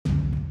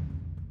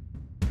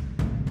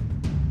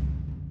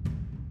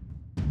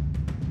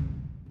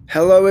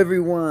Hello,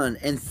 everyone,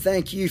 and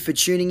thank you for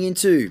tuning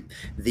into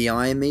the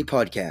I Am Me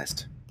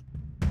podcast.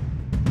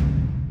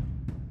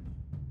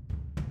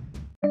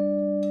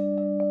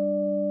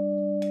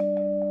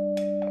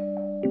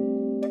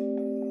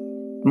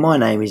 My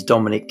name is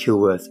Dominic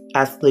Kilworth,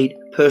 athlete,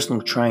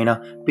 personal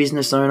trainer,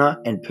 business owner,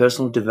 and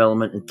personal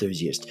development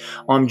enthusiast.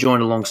 I'm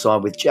joined alongside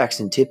with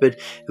Jackson Tippett,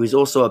 who is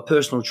also a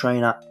personal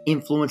trainer,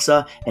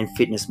 influencer, and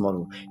fitness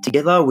model.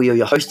 Together, we are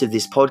your host of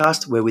this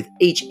podcast, where with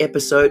each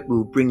episode,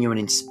 we'll bring you an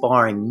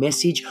inspiring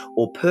message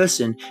or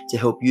person to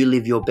help you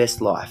live your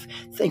best life.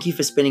 Thank you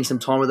for spending some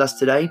time with us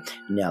today.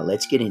 Now,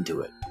 let's get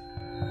into it.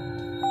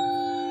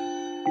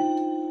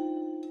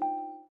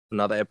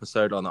 Another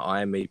episode on the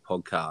I Am Me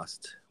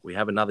podcast. We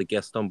have another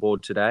guest on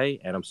board today,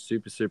 and I'm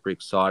super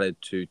excited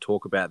to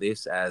talk about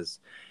this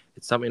as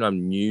it's something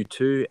I'm new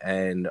to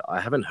and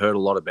I haven't heard a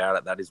lot about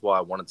it. That is why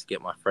I wanted to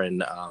get my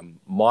friend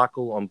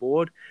Michael on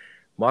board.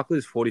 Michael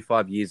is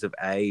 45 years of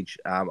age.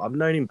 I've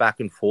known him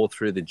back and forth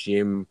through the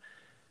gym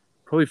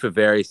probably for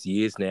various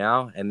years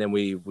now, and then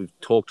we've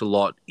talked a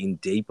lot in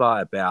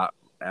deeper about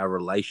our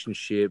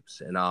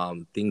relationships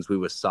and things we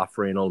were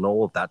suffering and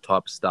all of that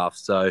type of stuff.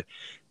 So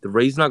the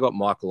reason I got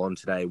Michael on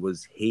today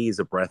was he is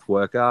a breath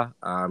worker.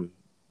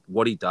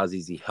 What he does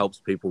is he helps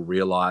people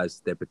realize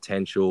their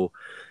potential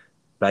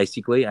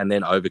basically and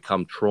then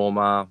overcome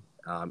trauma,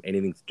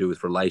 anything to do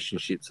with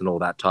relationships and all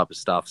that type of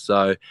stuff.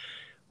 So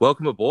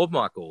welcome aboard,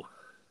 Michael.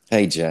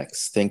 Hey,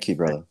 Jax. Thank you,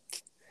 brother.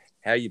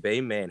 How you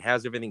been, man?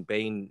 How's everything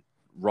been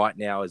right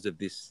now as of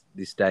this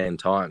day and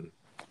time?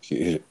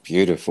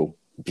 Beautiful,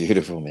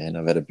 man.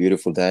 I've had a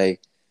beautiful day.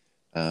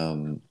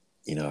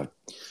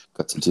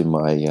 Got to do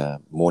my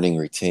morning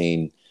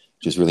routine,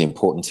 which is really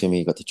important to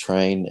me. Got to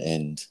train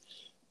and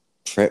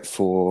prep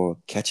for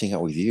catching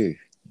up with you,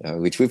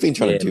 which we've been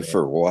trying to do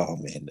for a while,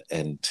 man.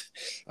 And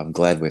I'm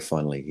glad we're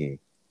finally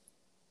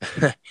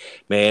here.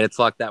 Man, it's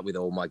like that with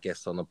all my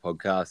guests on the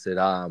podcast.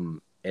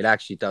 It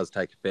actually does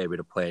take a fair bit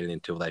of planning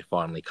until they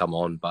finally come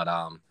on, but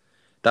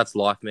that's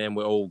life, man.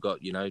 We're all got,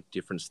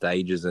 different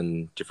stages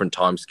and different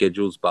time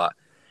schedules, but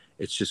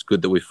it's just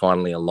good that we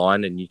finally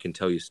aligned and you can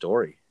tell your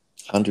story.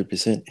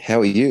 100%. How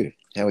are you?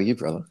 How are you,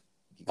 brother?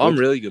 I'm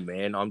really good,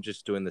 man. I'm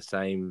just doing the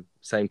same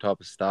type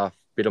of stuff,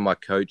 bit of my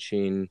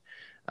coaching,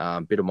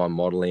 bit of my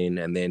modeling,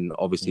 and then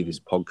obviously this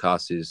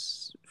podcast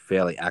is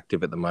fairly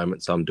active at the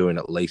moment, so I'm doing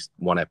at least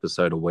one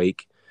episode a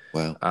week.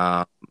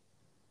 Wow.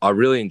 I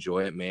really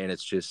enjoy it, man.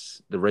 It's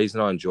just the reason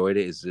I enjoyed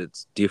it is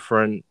it's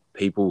different.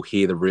 People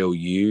hear the real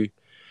you,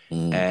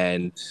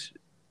 and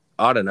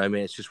I don't know,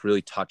 man. It's just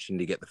really touching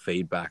to get the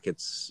feedback.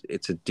 It's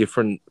a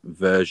different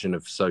version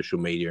of social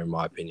media, in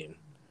my opinion.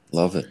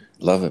 Love it,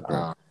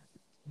 bro.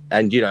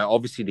 And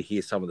obviously, to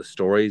hear some of the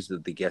stories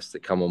of the guests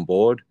that come on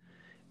board,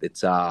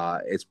 it's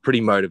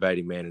pretty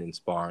motivating, man, and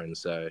inspiring.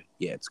 So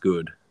yeah, it's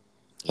good.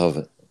 Love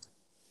it.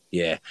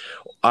 Yeah,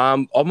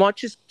 I might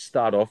just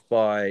start off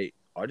by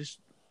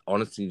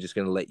honestly just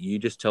going to let you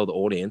just tell the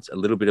audience a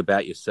little bit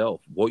about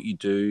yourself, what you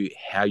do,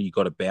 how you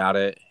got about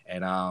it,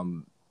 and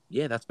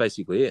yeah, that's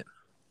basically it.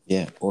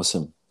 Yeah,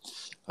 awesome.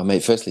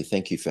 Mate, firstly,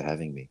 thank you for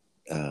having me.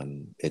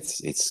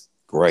 It's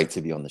great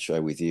to be on the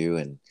show with you.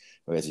 And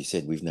as you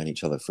said, we've known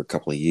each other for a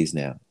couple of years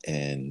now.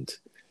 And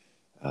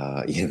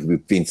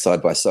we've been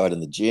side by side in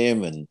the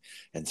gym and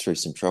through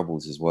some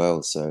troubles as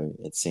well. So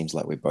it seems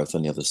like we're both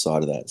on the other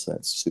side of that. So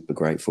it's super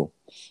grateful.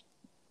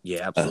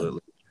 Yeah,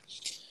 absolutely.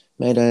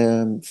 Mate,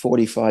 I'm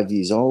 45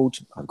 years old.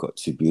 I've got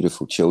two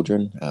beautiful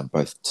children,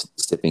 both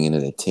stepping into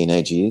their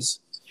teenage years.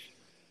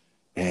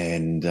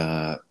 And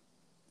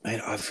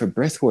for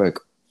breathwork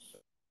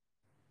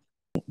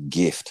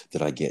gift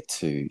that I get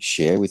to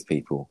share with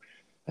people.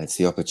 It's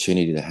the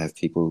opportunity to have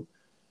people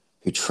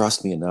who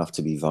trust me enough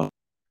to be vulnerable,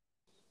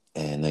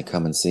 and they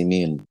come and see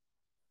me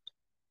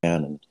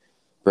and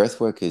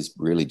breathwork is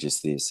really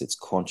just this. It's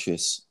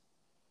conscious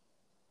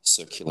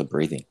circular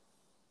breathing,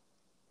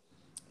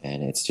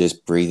 and it's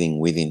just breathing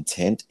with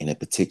intent in a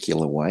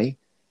particular way,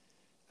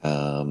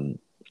 in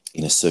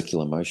a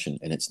circular motion.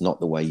 And it's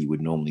not the way you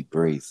would normally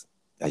breathe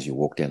as you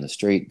walk down the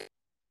street,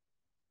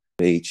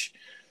 beach.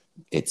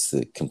 It's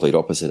the complete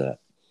opposite of that.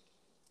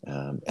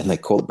 And they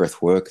call it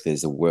breath work.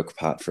 There's a work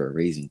part for a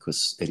reason,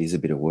 because it is a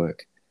bit of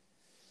work.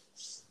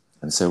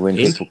 And so when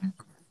people...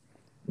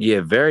 Yeah,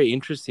 very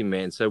interesting,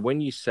 man. So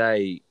when you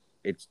say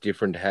it's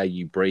different how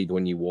you breathe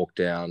when you walk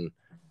down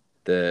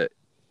do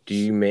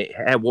you mean,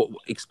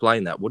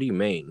 explain that? What do you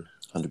mean?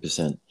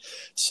 100%.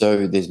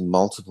 So there's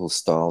multiple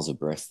styles of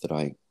breath that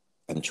I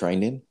am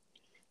trained in,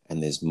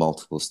 and there's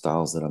multiple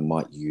styles that I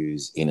might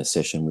use in a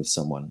session with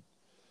someone.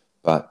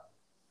 But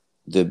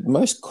the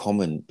most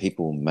common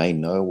people may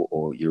know,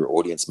 or your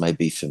audience may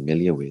be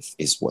familiar with,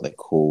 is what they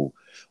call,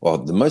 well,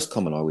 the most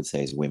common I would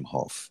say is Wim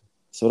Hof.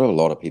 Sort of a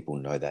lot of people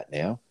know that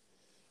now.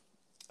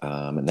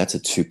 And that's a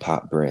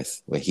 2-part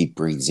breath where he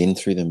breathes in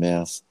through the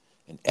mouth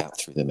and out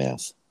through the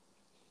mouth.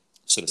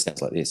 Sort of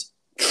sounds like this.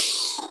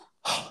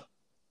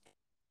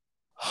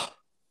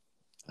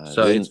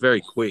 So it's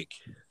very quick.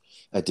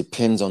 It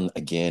depends on,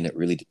 again, it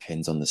really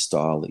depends on the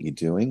style that you're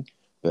doing.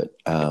 But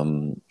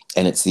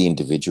And it's the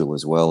individual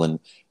as well. And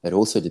it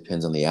also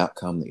depends on the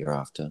outcome that you're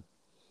after.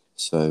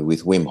 So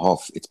with Wim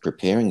Hof, it's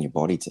preparing your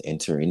body to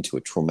enter into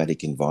a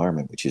traumatic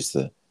environment, which is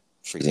the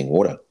freezing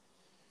water.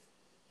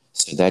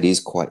 So that is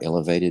quite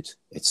elevated.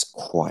 It's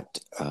quite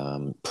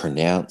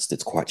pronounced.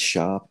 It's quite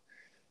sharp.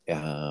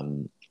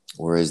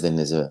 Whereas then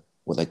there's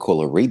what they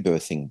call a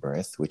rebirthing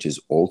breath, which is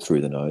all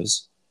through the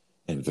nose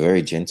and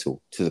very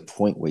gentle, to the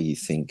point where you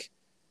think,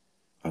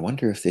 I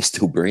wonder if they're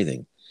still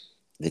breathing.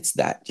 It's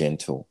that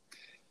gentle.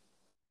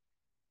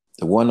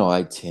 The one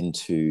I tend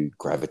to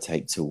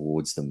gravitate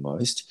towards the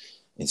most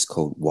is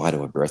called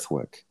Waidoa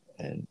breathwork,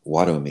 and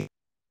Waidoa means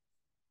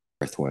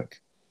breathwork.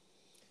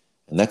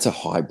 And that's a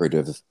hybrid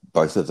of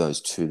both of those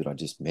two that I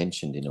just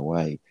mentioned in a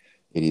way.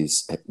 It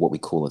is what we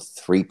call a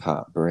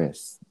 3-part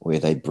breath, where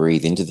they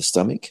breathe into the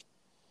stomach,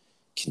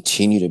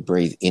 continue to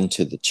breathe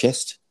into the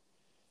chest,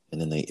 and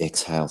then they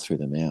exhale through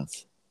the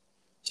mouth.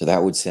 So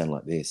that would sound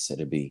like this.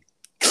 It'd be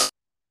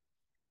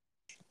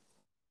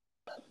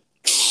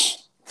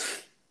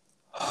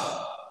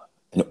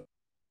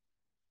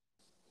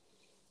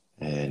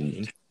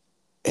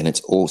and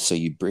it's also,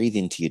 you breathe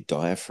into your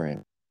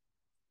diaphragm.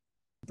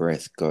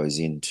 Breath goes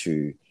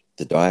into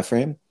the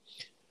diaphragm,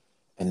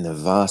 and the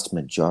vast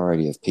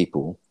majority of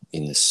people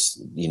in this,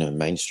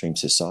 mainstream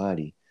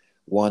society,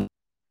 one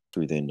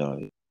through their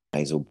nose,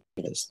 nasal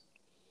breathers,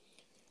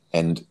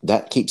 and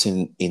that keeps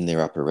in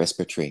their upper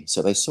respiratory.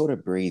 So they sort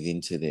of breathe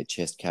into their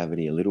chest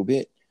cavity a little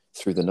bit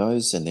through the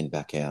nose and then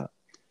back out.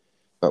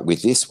 But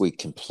with this, we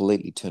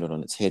completely turn it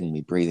on its head and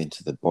we breathe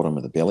into the bottom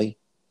of the belly,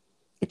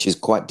 which is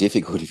quite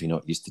difficult if you're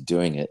not used to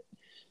doing it,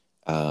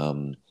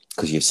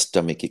 because your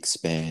stomach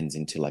expands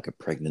into like a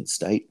pregnant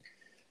state.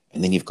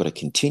 And then you've got to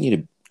continue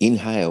to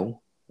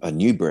inhale a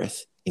new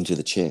breath into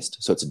the chest.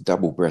 So it's a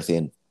double breath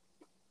in.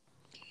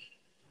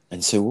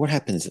 And so what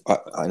happens,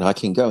 and I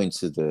can go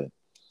into the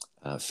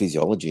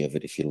physiology of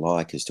it if you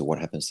like, as to what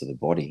happens to the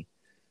body.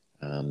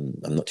 I'm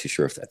not too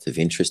sure if that's of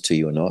interest to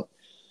you or not.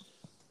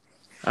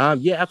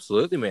 Yeah,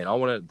 absolutely, man. I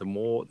want to. The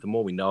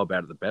more we know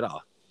about it, the better.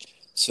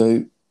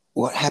 So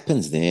what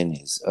happens then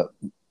is,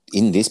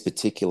 in this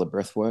particular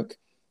breath work,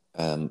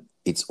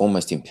 it's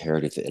almost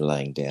imperative that you're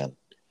laying down,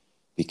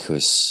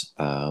 because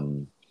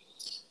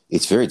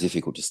it's very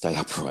difficult to stay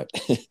upright.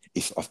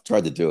 If I've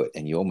tried to do it,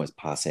 and you almost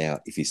pass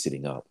out if you're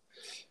sitting up.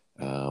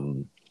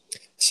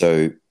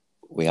 So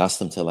we ask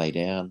them to lay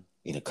down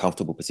in a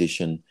comfortable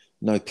position,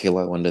 no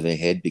pillow under their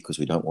head, because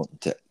we don't want them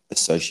to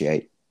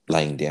associate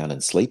laying down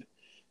and sleep.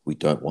 We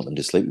don't want them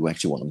to sleep. We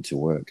actually want them to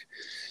work.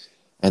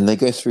 And they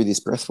go through this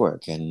breath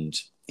work, and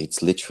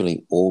it's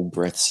literally all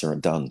breaths are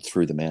done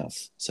through the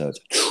mouth. So it's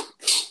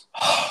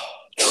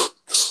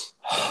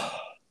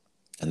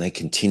and they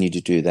continue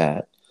to do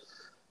that.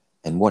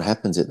 And what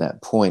happens at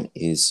that point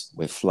is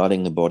we're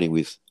flooding the body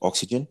with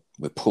oxygen.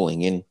 We're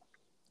pulling in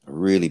a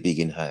really big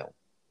inhale,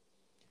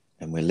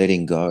 and we're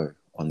letting go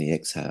on the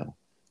exhale.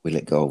 We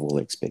let go of all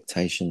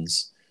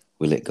expectations.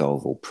 We let go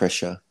of all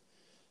pressure.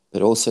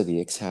 But also the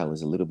exhale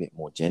is a little bit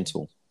more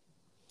gentle.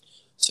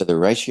 So the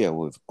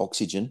ratio of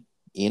oxygen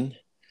in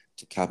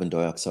to carbon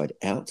dioxide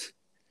out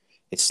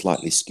is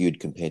slightly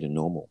skewed compared to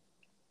normal.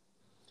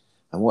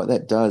 And what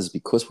that does,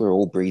 because we're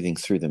all breathing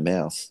through the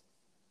mouth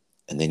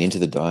and then into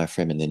the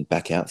diaphragm and then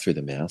back out through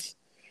the mouth,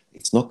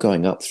 it's not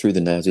going up through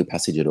the nasal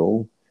passage at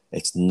all.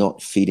 It's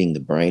not feeding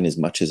the brain as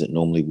much as it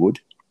normally would.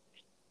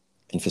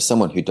 And for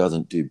someone who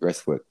doesn't do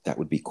breath work, that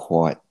would be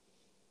quite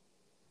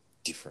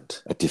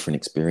different, a different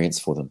experience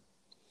for them.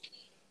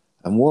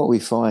 And what we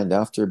find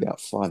after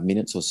about 5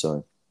 minutes or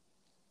so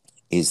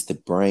is the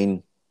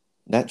brain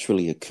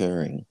naturally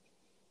occurring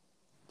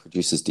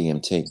produces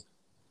DMT.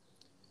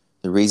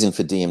 The reason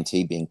for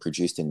DMT being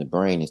produced in the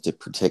brain is to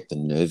protect the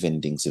nerve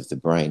endings of the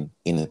brain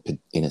in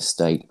a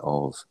state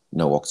of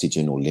no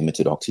oxygen or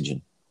limited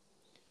oxygen.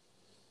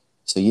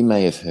 So you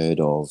may have heard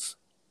of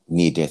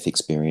near-death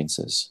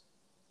experiences,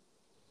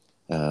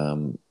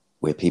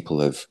 where people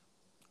have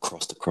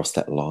crossed across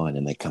that line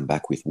and they come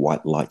back with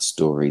white light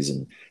stories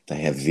and they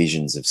have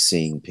visions of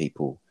seeing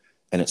people,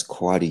 and it's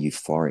quite a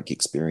euphoric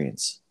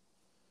experience.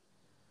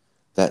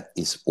 That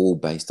is all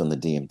based on the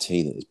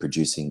DMT that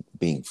is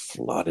being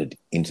flooded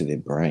into their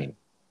brain.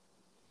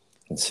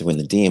 And so when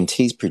the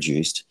DMT is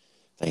produced,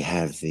 they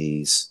have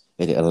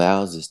it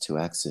allows us to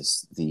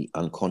access the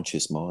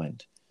unconscious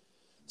mind.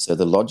 So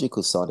the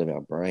logical side of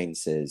our brain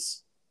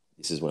says,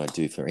 this is what I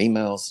do for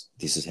emails.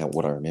 This is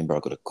what I remember.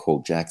 I've got to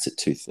call Jax at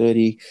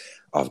 2:30.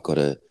 I've got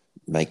to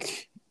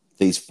make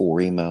these 4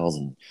 emails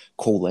and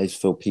call those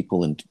 4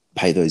 people and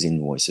pay those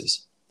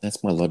invoices.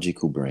 That's my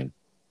logical brain.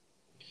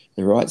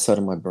 The right side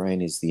of my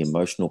brain is the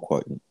emotional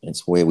quotient.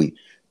 It's where we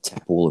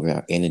tap all of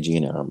our energy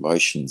and our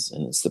emotions,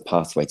 and it's the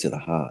pathway to the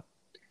heart.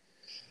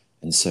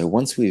 And so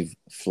once we've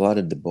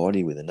flooded the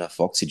body with enough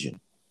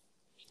oxygen,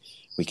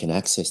 we can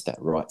access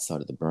that right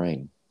side of the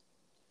brain.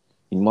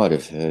 You might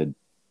have heard,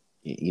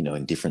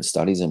 in different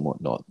studies and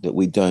whatnot, that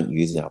we don't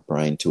use our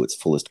brain to its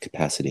fullest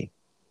capacity.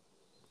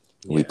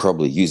 Yeah. We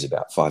probably use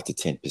about 5 to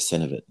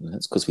 10% of it, and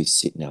that's because we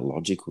sit in our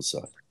logical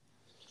side.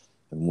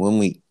 And when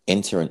we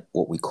enter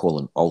what we call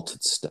an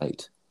altered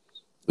state,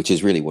 which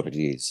is really what it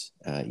is.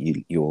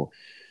 You're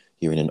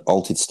in an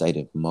altered state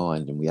of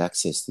mind, and we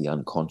access the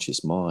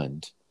unconscious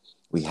mind.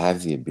 We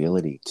have the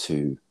ability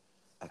to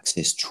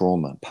access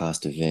trauma,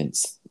 past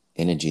events,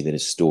 energy that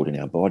is stored in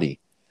our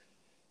body,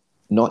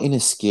 not in a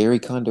scary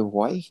kind of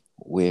way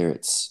where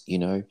it's,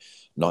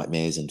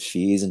 nightmares and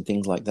fears and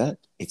things like that.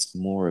 It's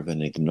more of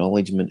an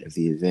acknowledgement of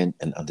the event,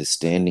 an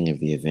understanding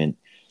of the event.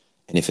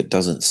 And if it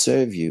doesn't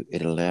serve you,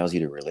 it allows you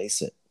to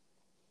release it.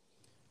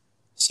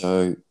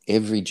 So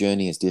every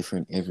journey is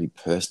different. Every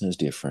person is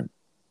different.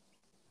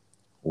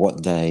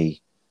 What they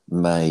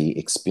may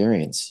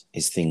experience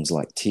is things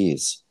like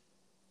tears,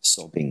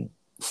 sobbing,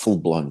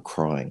 full-blown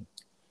crying.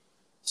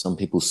 Some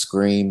people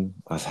scream.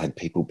 I've had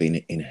people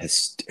be in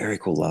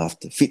hysterical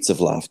laughter, fits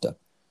of laughter,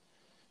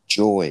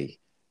 joy,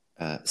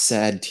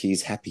 sad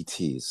tears, happy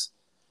tears,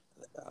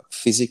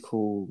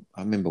 physical.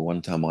 I remember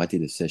one time I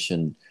did a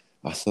session,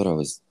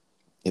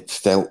 it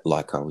felt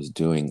like I was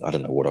doing, I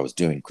don't know what I was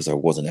doing because I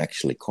wasn't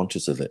actually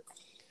conscious of it,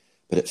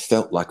 but it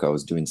felt like I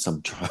was doing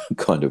some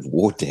kind of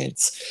war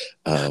dance.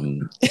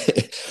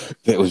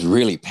 It was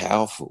really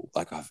powerful.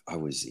 Like I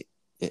was,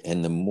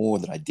 and the more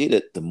that I did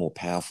it, the more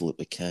powerful it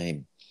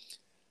became.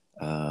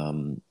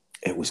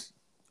 It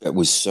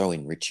was so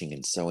enriching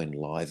and so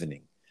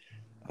enlivening.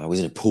 I was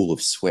in a pool of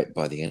sweat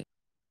by the end.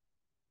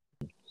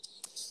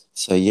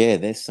 So yeah,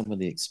 there's some of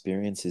the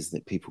experiences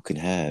that people can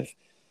have.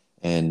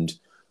 And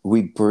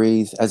we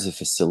breathe, as a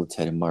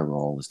facilitator, my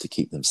role is to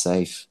keep them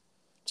safe,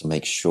 to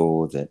make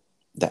sure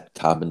that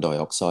carbon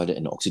dioxide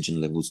and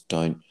oxygen levels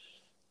don't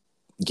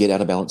get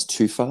out of balance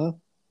too far.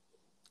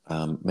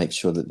 Make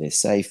sure that they're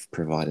safe,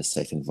 provide a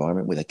safe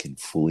environment where they can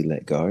fully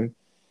let go.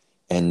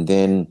 And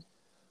then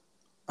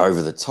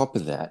over the top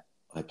of that,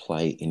 I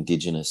play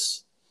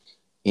Indigenous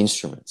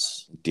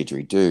instruments,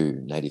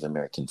 didgeridoo, Native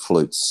American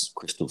flutes,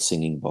 crystal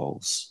singing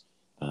bowls,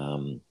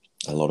 a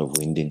lot of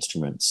wind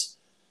instruments,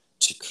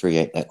 to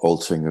create that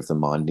altering of the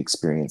mind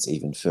experience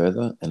even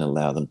further and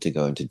allow them to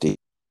go into deep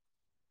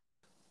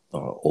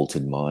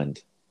altered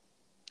mind.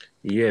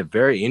 Yeah,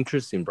 very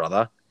interesting,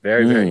 brother.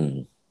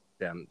 Very,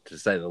 to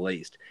say the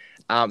least.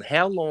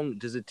 How long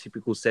does a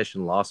typical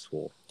session last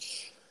for?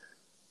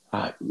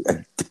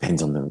 It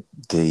depends on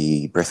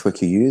the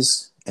breathwork you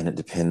use, and it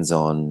depends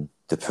on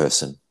the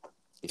person.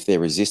 If they're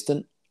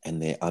resistant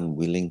and they're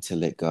unwilling to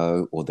let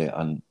go, or they're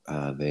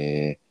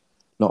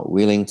not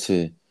willing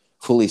to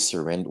fully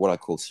surrender, what I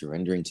call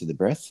surrendering to the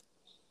breath,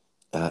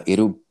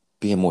 it'll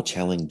be a more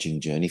challenging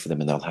journey for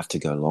them, and they'll have to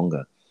go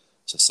longer.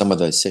 So some of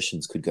those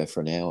sessions could go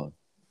for an hour.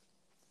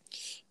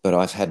 But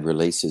I've had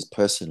releases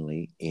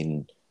personally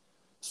in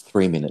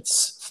 3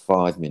 minutes,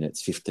 5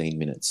 minutes, 15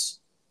 minutes,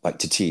 like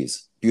to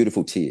tears,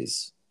 beautiful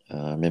tears.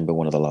 I remember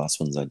one of the last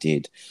ones I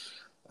did.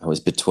 I was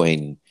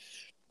between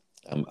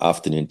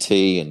afternoon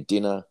tea and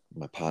dinner.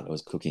 My partner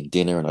was cooking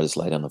dinner, and I just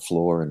laid on the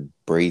floor and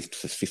breathed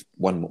for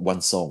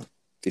one song,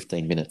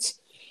 15 minutes.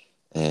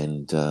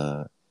 And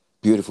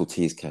beautiful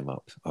tears came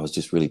up. I was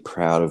just really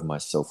proud of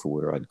myself for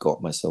where I'd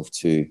got myself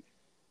to,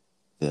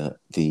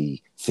 the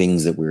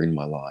things that were in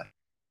my life,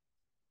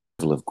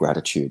 level of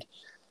gratitude.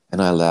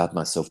 And I allowed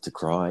myself to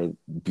cry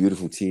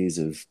beautiful tears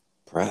of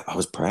proud. I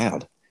was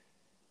proud.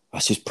 I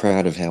was just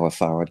proud of how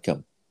far I'd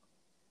come.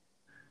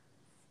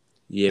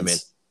 Yeah, man.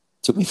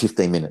 Took me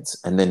 15 minutes,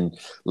 and then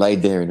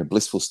laid there in a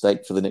blissful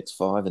state for the next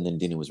 5, and then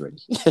dinner was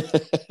ready.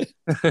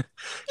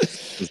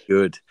 It's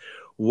good.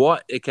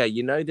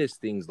 There's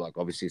things like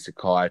obviously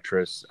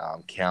psychiatrists,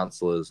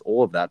 counselors,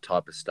 all of that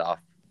type of stuff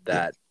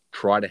that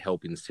try to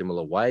help in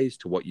similar ways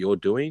to what you're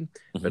doing,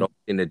 but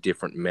in a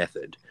different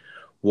method.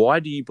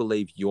 Why do you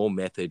believe your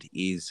method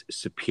is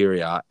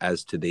superior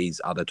as to these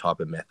other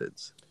type of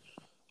methods?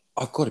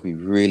 I've got to be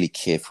really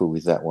careful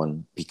with that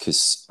one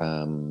because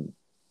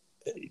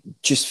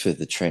just for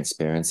the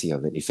transparency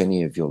of it, if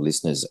any of your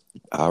listeners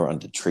are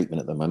under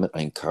treatment at the moment,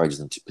 I encourage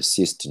them to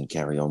persist and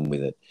carry on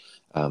with it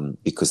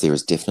because there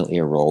is definitely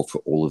a role for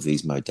all of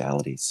these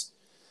modalities.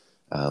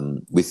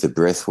 With the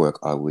breath work,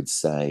 I would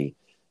say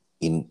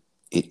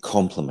it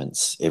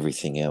complements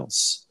everything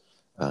else.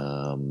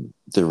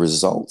 The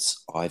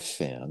results I've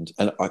found,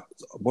 and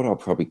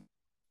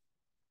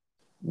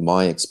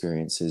my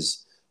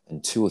experiences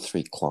and 2 or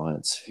 3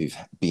 clients who've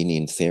been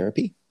in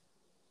therapy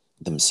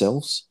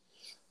themselves,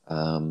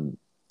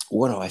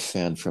 what I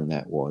found from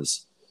that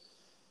was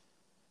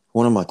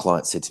one of my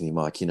clients said to me,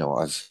 Mike,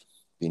 I've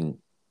been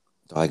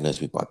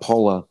diagnosed with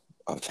bipolar.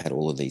 I've had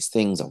all of these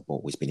things. I've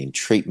always been in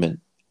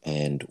treatment.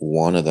 And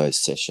one of those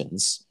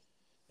sessions,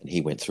 and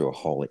he went through a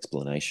whole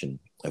explanation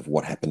of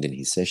what happened in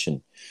his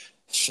session,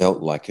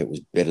 felt like it was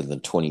better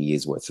than 20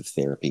 years worth of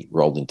therapy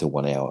rolled into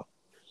 1 hour.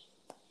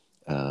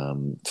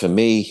 For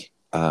me,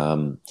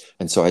 and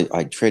so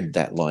I tread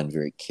that line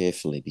very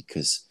carefully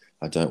because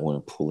I don't want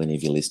to pull any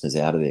of your listeners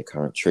out of their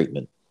current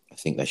treatment. I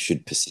think they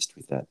should persist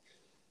with that.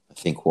 I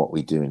think what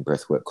we do in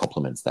breathwork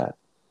complements that.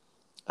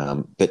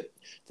 But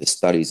the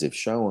studies have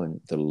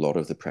shown that a lot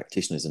of the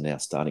practitioners are now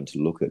starting to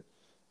look at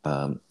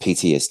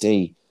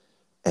PTSD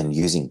and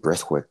using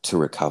breathwork to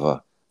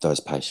recover those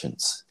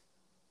patients.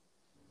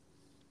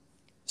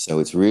 So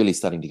it's really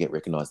starting to get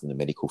recognized in the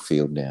medical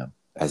field now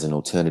as an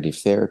alternative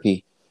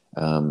therapy.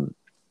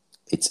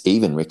 It's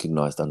even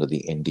recognized under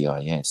the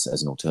NDIS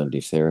as an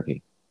alternative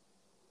therapy.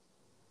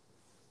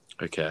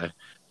 Okay.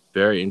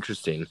 Very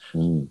interesting.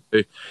 Mm.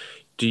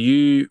 Do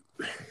you,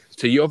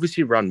 so you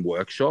obviously run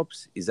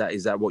workshops. Is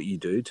that what you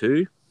do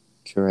too?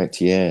 Correct,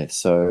 yeah.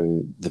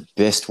 So the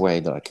best way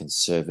that I can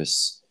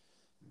service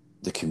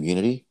the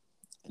community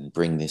and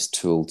bring this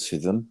tool to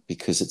them,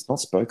 because it's not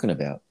spoken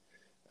about.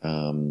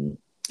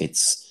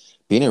 It's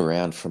been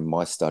around from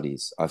my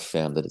studies. I've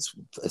found that it's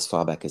as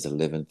far back as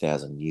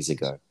 11,000 years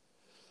ago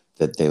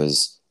that there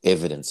was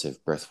evidence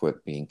of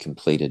breathwork being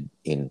completed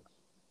in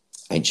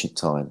ancient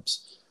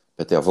times.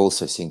 But I've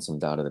also seen some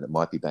data that it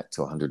might be back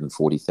to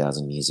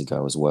 140,000 years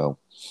ago as well.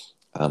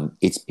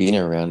 It's been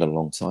around a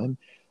long time.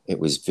 It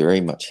was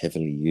very much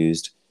heavily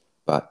used,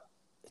 but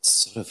it's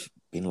sort of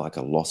been like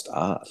a lost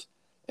art.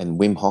 And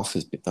Wim Hof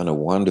has done a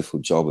wonderful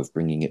job of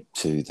bringing it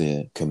to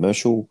the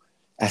commercial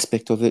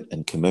aspect of it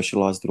and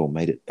commercialized it or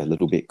made it a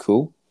little bit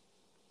cool.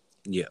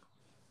 Yeah.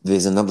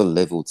 There's another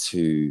level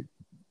to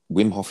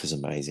Wim Hof is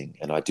amazing,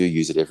 and I do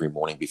use it every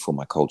morning before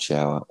my cold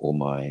shower or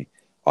my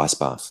ice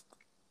bath.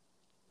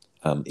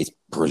 It's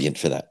brilliant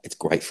for that. It's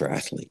great for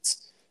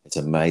athletes. It's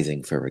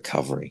amazing for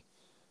recovery.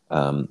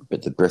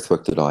 But the breath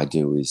work that I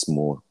do is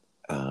more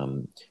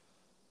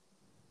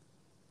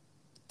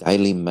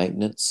daily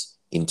maintenance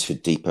into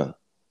deeper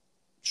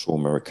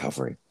trauma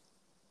recovery.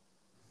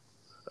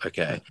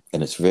 Okay.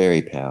 And it's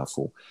very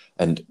powerful.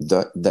 And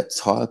that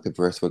type of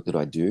breath work that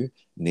I do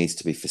needs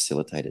to be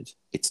facilitated.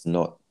 It's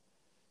not.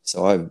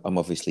 So I'm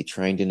obviously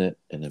trained in it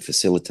and a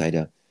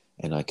facilitator,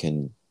 and I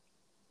can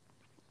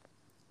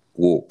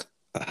walk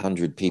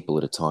 100 people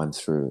at a time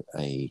through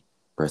a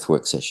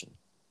breathwork session.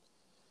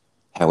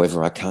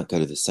 However, I can't go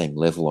to the same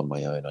level on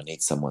my own. I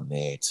need someone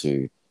there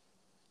to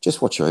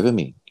just watch over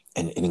me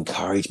and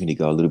encourage me to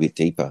go a little bit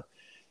deeper.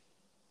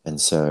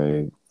 And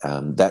so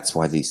that's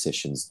why these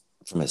sessions,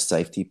 from a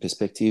safety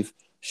perspective,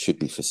 should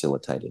be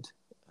facilitated.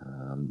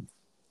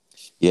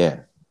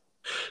 Yeah.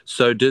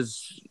 So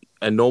does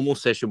a normal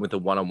session with a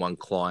one-on-one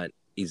client,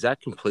 is that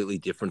completely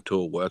different to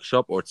a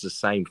workshop, or it's the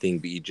same thing,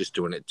 but you're just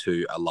doing it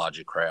to a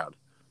larger crowd?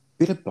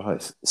 Bit of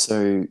both.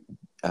 So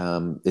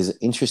there's an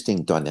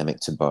interesting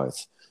dynamic to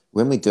both.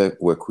 When we do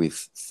work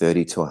with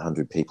 30 to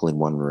 100 people in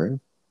one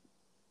room,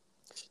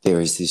 there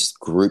is this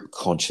group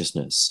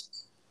consciousness.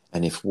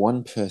 And if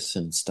one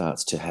person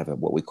starts to have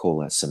what we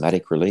call a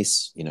somatic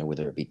release,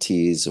 whether it be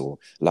tears or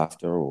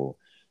laughter or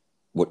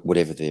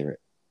whatever their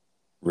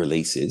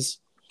release is,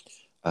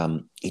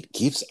 it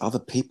gives other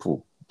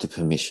people the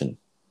permission.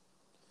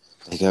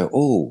 They go,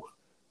 oh,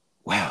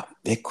 wow,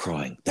 they're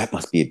crying. That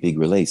must be a big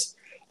release.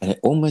 And it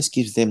almost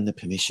gives them the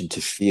permission to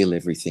feel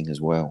everything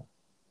as well.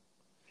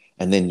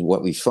 And then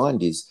what we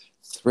find is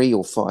 3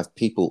 or 5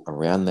 people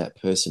around that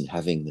person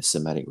having the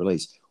somatic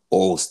release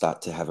all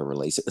start to have a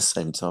release at the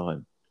same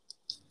time.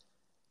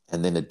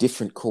 And then a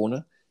different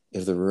corner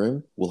of the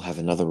room will have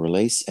another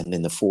release. And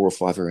then the 4 or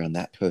 5 around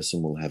that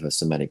person will have a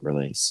somatic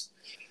release,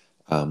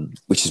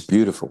 which is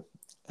beautiful.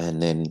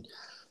 And then,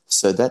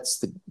 so that's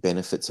the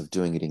benefits of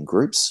doing it in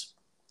groups.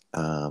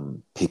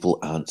 People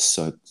aren't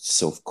so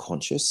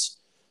self-conscious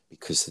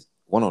because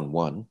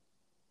one-on-one,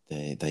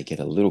 they get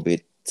a little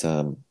bit,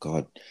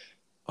 God,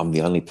 I'm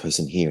the only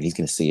person here and he's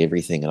going to see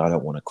everything and I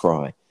don't want to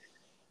cry.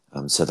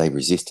 So they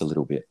resist a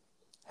little bit.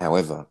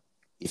 However,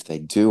 if they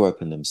do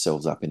open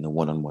themselves up in the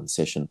one-on-one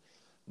session,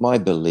 my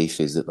belief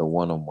is that the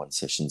one-on-one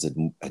sessions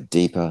are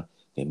deeper,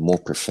 they're more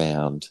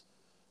profound.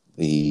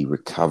 The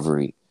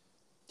recovery,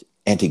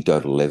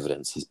 anecdotal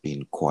evidence has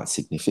been quite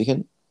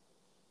significant.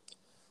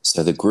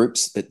 So the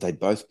groups, that they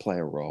both play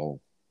a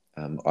role.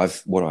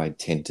 What I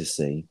tend to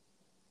see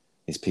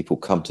is people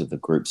come to the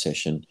group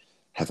session,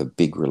 have a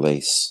big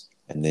release,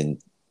 and then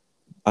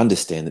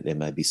understand that there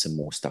may be some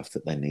more stuff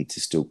that they need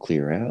to still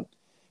clear out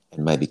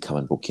and maybe come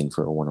and book in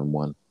for a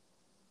one-on-one.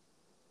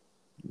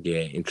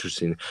 Yeah,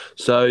 interesting.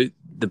 So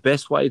the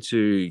best way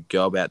to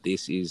go about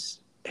this is,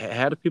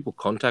 how do people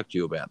contact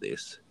you about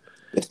this?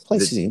 Best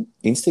place is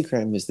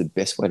Instagram is the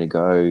best way to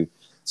go.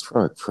 It's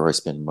where I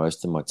spend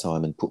most of my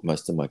time and put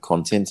most of my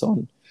content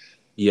on.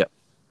 Yeah.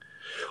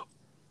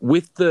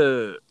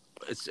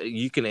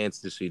 You can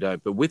answer this or you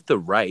don't, but with the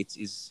rates,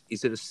 is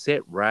it a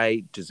set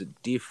rate? Does it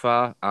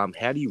differ?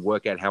 How do you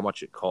work out how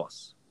much it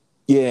costs?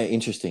 Yeah,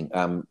 interesting.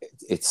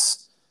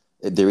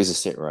 There is a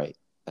set rate.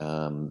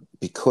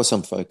 Because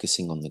I'm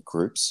focusing on the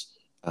groups,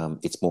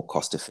 it's more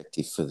cost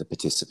effective for the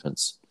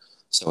participants.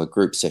 So a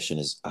group session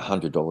is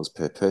 $100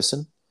 per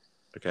person.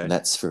 Okay. And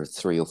that's for a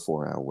 3 or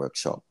 4 hour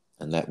workshop.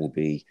 And that will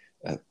be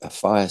a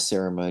fire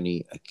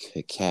ceremony, a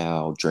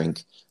cacao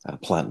drink,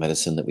 plant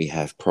medicine that we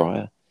have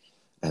prior.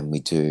 And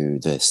we do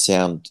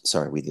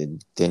we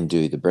then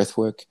do the breath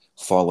work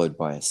followed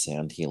by a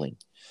sound healing.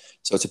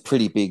 So it's a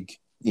pretty big,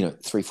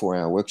 3-4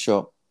 hour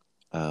workshop.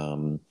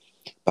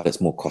 But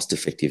it's more cost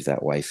effective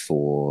that way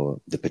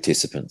for the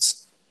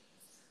participants.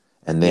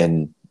 And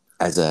then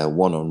as a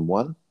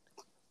one-on-one,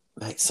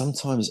 mate,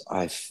 sometimes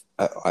I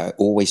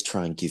always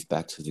try and give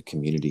back to the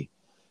community.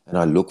 And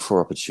I look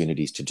for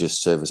opportunities to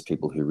just service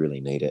people who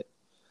really need it.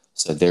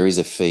 So there is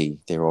a fee.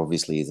 There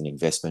obviously is an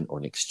investment or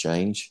an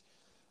exchange.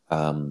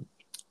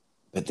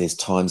 But there's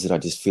times that I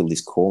just feel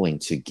this calling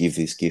to give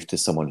this gift to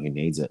someone who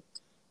needs it.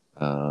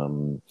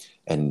 And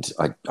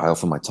I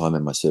offer my time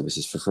and my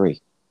services for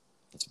free.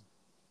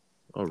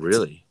 Oh,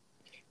 really?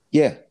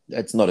 Yeah,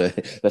 that's not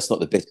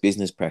the best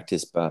business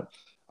practice, but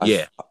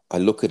Yeah. I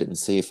look at it and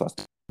see if I've,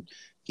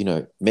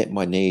 met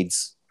my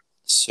needs,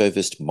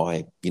 serviced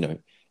my,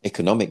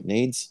 economic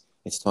needs.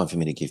 It's time for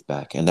me to give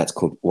back. And that's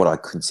called what I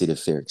consider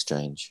fair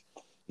exchange.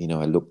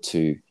 I look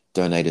to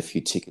donate a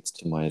few tickets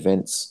to my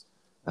events.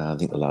 I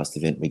think the last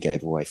event we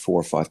gave away 4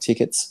 or 5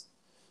 tickets.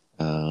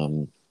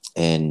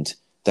 And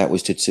that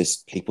was to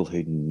just people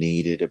who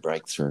needed a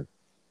breakthrough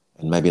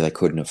and maybe they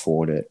couldn't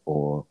afford it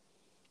or,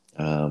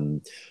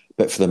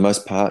 but for the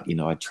most part,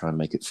 I try and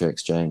make it fair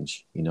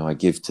exchange. I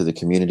give to the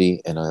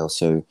community and I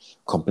also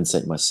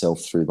compensate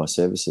myself through my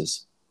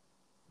services.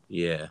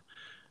 Yeah.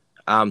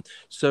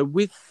 So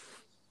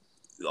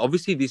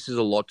obviously this is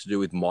a lot to do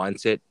with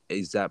mindset.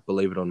 Is that,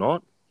 believe it or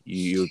not,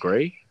 you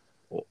agree?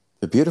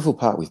 The beautiful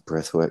part with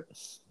breathwork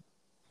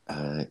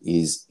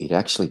is it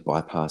actually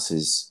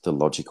bypasses the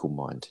logical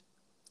mind.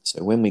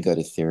 So when we go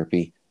to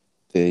therapy,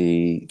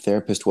 the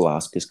therapist will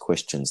ask us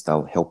questions.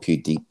 They'll help you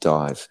deep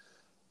dive.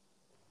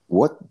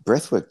 What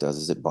breathwork does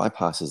is it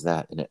bypasses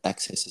that and it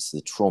accesses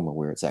the trauma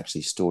where it's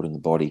actually stored in the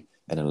body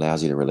and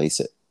allows you to release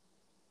it.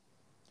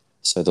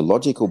 So the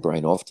logical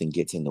brain often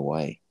gets in the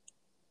way.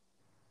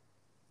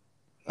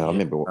 I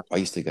remember I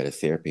used to go to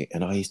therapy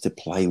and I used to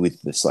play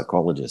with the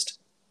psychologist.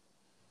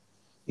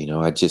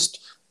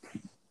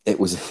 It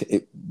was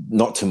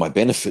not to my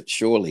benefit,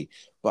 surely,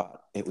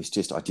 but it was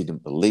just, I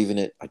didn't believe in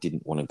it. I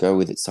didn't want to go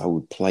with it. So I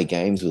would play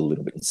games with a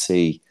little bit and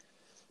see,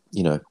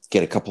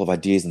 get a couple of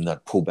ideas and then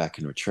I'd pull back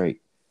and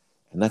retreat.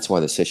 And that's why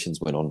the sessions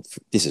went on,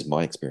 this is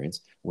my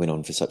experience, went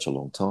on for such a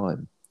long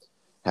time.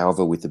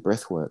 However, with the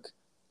breath work,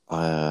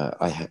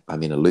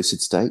 I'm in a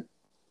lucid state.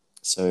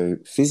 So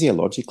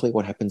physiologically,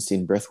 what happens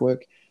in breath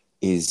work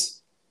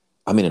is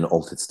I'm in an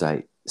altered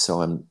state.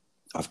 So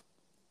I've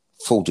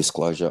full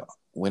disclosure,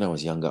 when I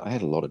was younger, I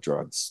had a lot of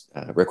drugs,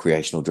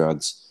 recreational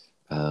drugs.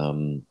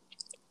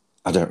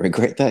 I don't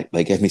regret that.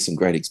 They gave me some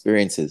great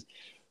experiences.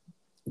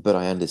 But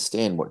I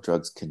understand what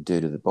drugs can do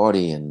to the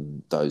body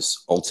and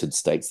those altered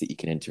states that you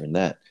can enter in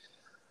that.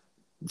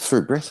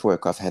 Through breath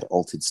work, I've had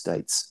altered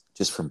states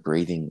just from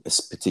breathing a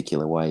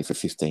particular way for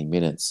 15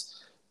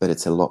 minutes, but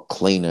it's a lot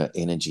cleaner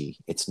energy.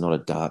 It's not a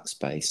dark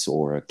space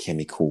or a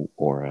chemical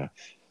or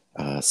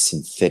a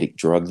synthetic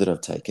drug that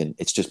I've taken.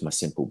 It's just my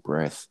simple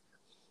breath.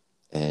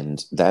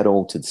 And that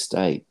altered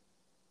state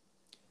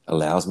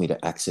allows me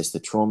to access the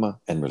trauma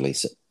and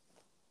release it.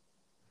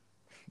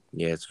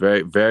 Yeah, it's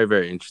very, very,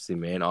 very interesting,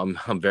 man.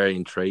 I'm very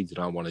intrigued, and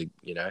I want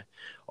to,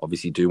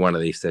 obviously do one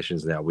of these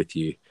sessions now with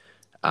you.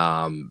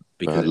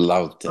 Because I'd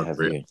love to have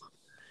you.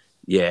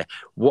 Yeah.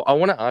 Well, I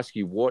want to ask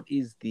you, what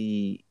is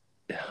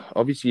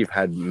obviously you've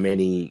had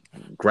many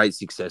great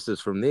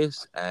successes from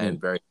this and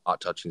very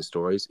heart-touching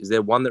stories. Is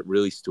there one that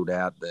really stood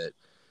out that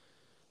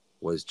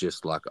was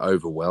just like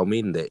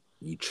overwhelming, that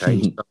you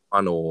changed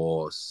someone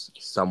or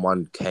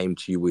someone came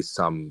to you with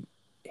some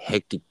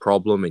hectic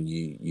problem and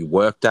you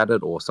worked at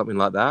it or something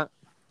like that?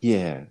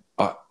 Yeah.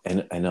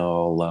 And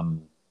I'll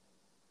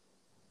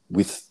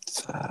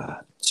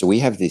so we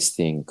have this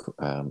thing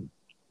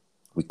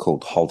we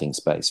called holding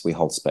space. We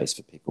hold space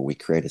for people. We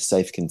create a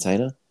safe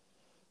container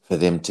for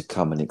them to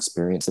come and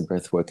experience the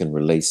breath work and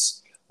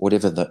release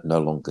whatever that no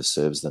longer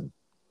serves them.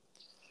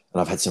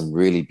 And I've had some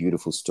really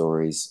beautiful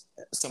stories,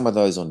 some of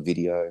those on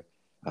video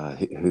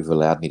who've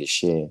allowed me to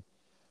share.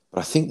 But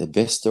I think the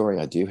best story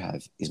I do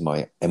have is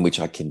and which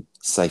I can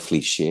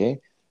safely share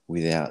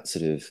without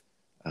sort of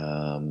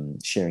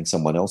sharing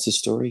someone else's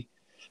story.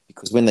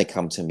 Because when they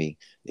come to me,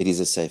 it is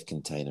a safe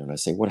container. And I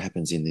say, what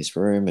happens in this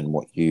room and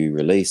what you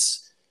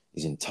release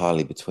is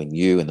entirely between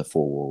you and the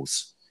 4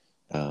 walls.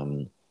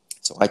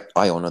 So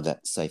I honor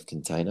that safe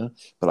container,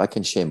 but I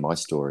can share my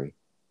story.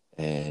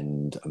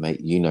 And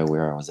mate,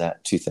 where I was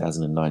at,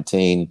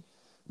 2019,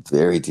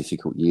 very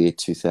difficult year,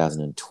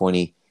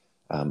 2020.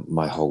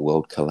 My whole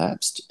world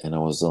collapsed and I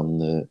was on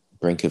the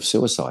brink of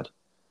suicide.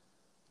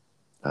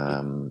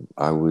 I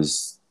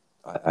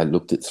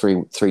looked at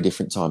three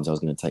different times I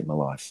was going to take my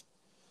life.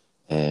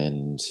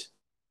 And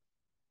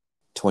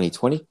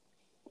 2020,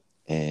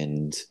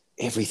 and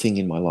everything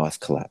in my life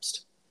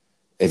collapsed.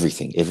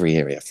 Everything, every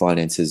area,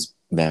 finances,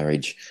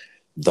 marriage,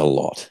 the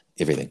lot,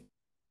 everything.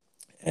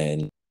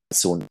 And I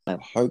saw no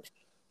hope.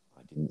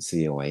 I didn't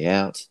see a way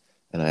out.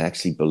 And I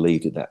actually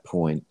believed at that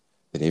point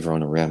that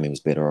everyone around me was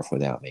better off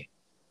without me.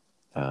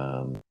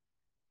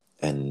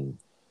 And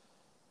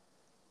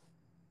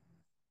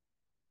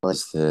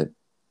was that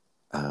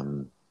I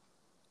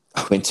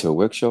went to a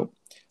workshop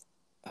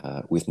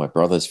with my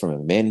brothers from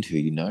Amend, who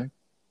you know,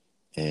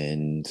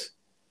 and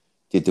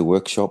did the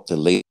workshop. The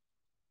lead,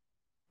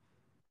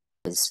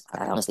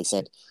 I honestly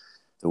said,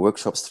 the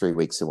workshop's 3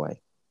 weeks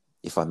away.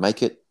 If I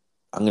make it,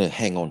 I'm going to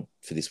hang on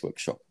for this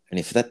workshop. And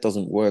if that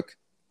doesn't work,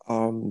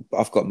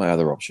 I've got my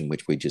other option,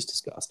 which we just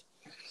discussed.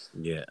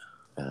 Yeah.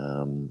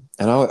 And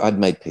I'd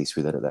made peace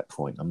with it at that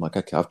point. I'm like,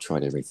 okay, I've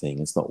tried everything.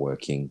 It's not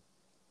working.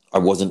 I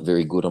wasn't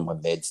very good on my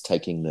meds,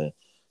 taking the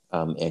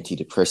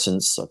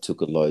antidepressants. I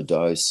took a low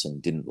dose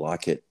and didn't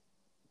like it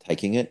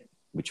taking it,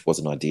 which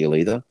wasn't ideal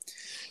either.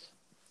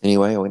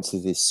 Anyway, I went to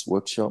this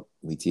workshop.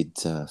 We did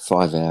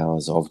 5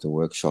 hours of the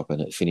workshop,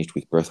 and it finished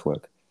with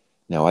breathwork.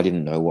 Now, I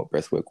didn't know what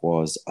breathwork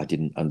was. I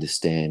didn't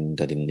understand.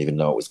 I didn't even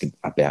know it was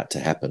about to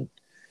happen.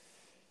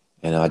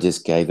 And I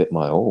just gave it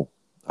my all.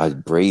 I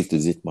breathed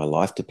as if my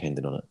life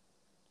depended on it.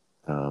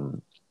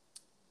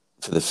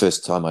 For the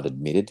first time, I'd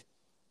admitted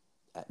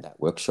at that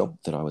workshop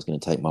that I was going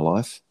to take my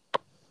life.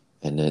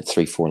 And then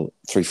 3-4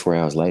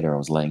 hours later, I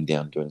was laying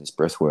down doing this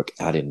breath work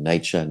out in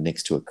nature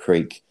next to a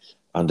creek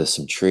under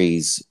some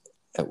trees.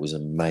 It was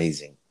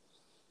amazing.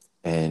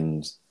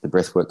 And the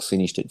breath work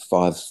finished at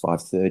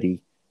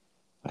 5:30.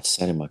 I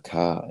sat in my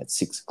car at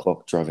 6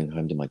 o'clock driving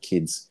home to my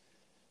kids,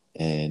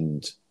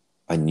 and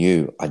I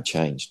knew I'd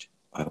changed.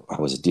 I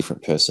was a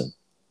different person.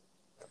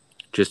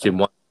 Just in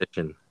one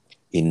session?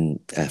 In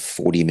a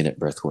 40-minute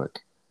breath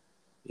work.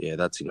 Yeah,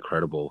 that's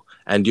incredible.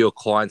 And do your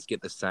clients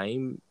get the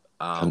same?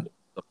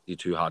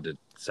 It's too hard to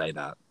say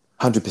that.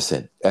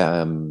 100%.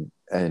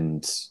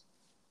 And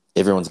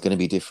everyone's going to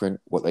be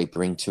different, what they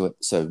bring to it.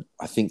 So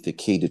I think the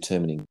key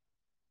determining,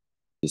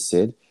 you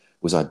said,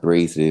 was I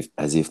breathed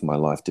as if my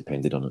life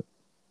depended on it.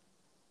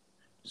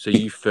 So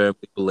you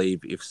firmly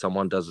believe if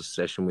someone does a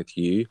session with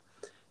you,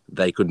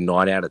 they could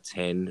 9 out of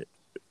 10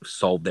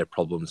 solve their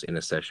problems in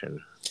a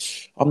session?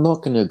 I'm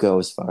not going to go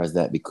as far as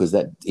that, because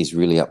that is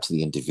really up to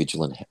the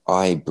individual. And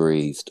I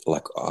breathed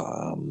like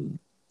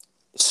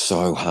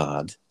so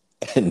hard,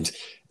 and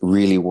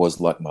really was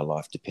like my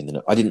life depended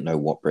on it. I didn't know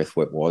what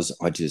breathwork was.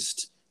 I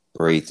just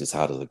breathed as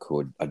hard as I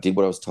could. I did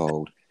what I was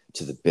told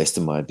to the best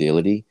of my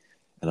ability,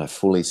 and I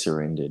fully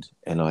surrendered.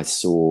 And I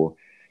saw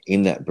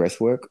in that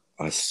breathwork,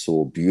 I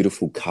saw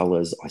beautiful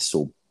colors. I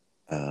saw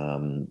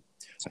an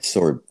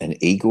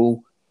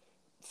eagle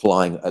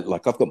flying.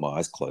 Like, I've got my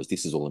eyes closed.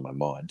 This is all in my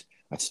mind.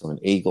 I saw an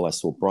eagle. I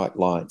saw bright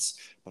lights,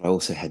 but I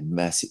also had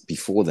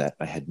before that,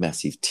 I had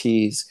massive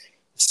tears,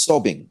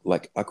 sobbing.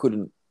 Like, I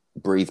couldn't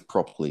breathe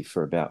properly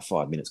for about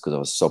 5 minutes because I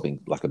was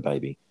sobbing like a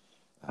baby.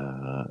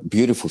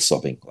 Beautiful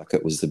sobbing. Like,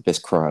 it was the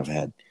best cry I've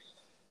had.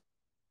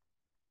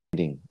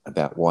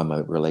 About why my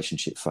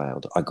relationship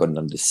failed. I got an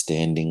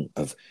understanding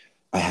of,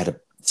 I had a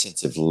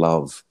sense of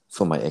love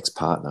for my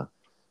ex-partner,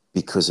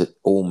 because it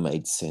all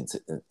made sense.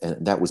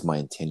 And that was my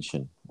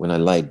intention. When I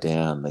laid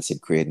down, they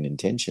said, create an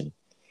intention.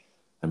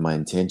 And my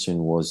intention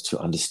was to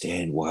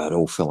understand why it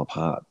all fell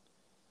apart.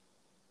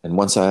 And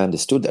once I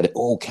understood that, it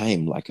all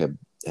came like a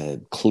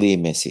clear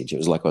message. It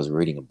was like I was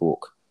reading a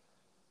book.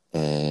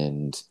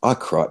 And I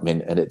cried,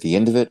 man. And at the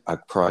end of it, I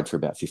cried for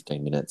about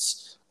 15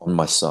 minutes on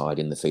my side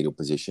in the fetal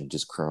position,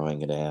 just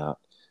crying it out.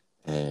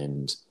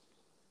 And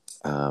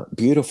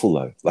beautiful,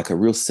 though, like a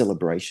real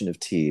celebration of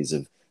tears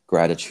of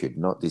gratitude,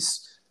 not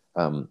this,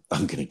 I'm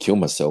going to kill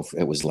myself.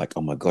 It was like,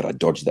 oh my God, I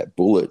dodged that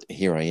bullet.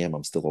 Here I am.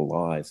 I'm still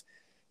alive,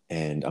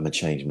 and I'm a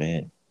changed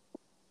man.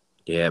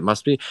 Yeah, it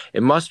must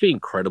be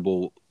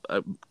incredible,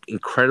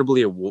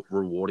 incredibly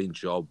rewarding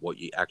job what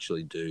you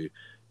actually do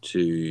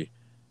to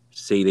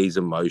see these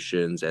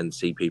emotions and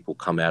see people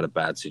come out of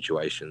bad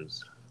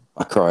situations.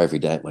 I cry every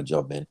day at my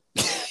job, man.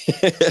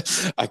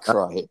 I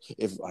cry.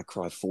 I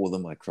cry for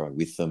them. I cry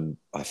with them.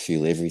 I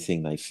feel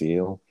everything they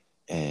feel,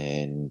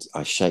 and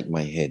I shake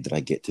my head that I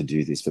get to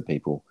do this for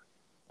people.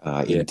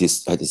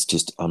 It's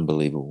just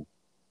unbelievable.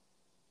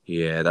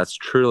 Yeah, that's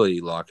truly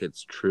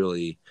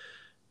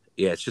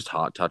it's just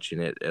heart touching.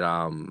 It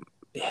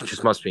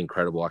just must be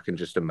incredible. I can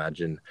just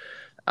imagine.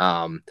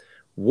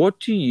 What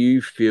do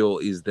you feel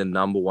is the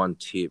number one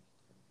tip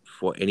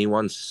for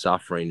anyone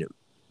suffering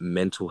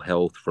mental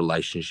health,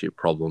 relationship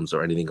problems,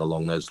 or anything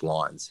along those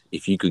lines?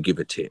 If you could give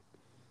a tip.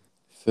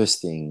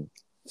 First thing,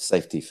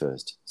 safety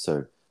first.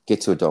 So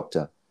get to a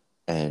doctor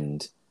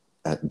and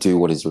do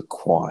what is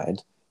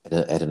required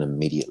at an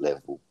immediate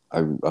level.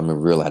 I'm a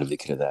real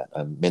advocate of that.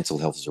 Mental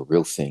health is a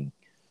real thing.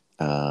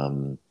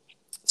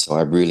 So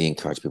I really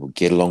encourage people,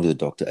 get along to the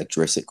doctor,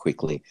 address it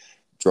quickly,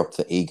 drop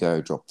the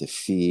ego, drop the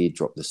fear,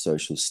 drop the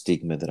social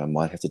stigma that I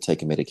might have to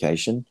take a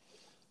medication,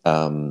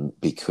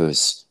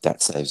 because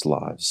that saves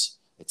lives.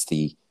 It's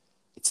the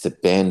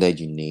Band-Aid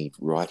you need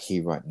right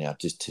here, right now,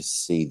 just to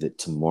see that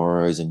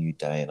tomorrow is a new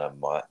day and I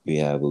might be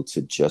able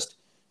to just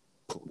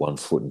put one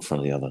foot in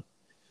front of the other.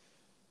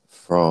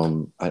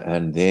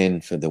 And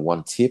then for the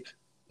one tip,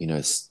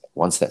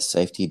 once that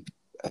safety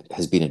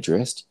has been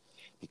addressed,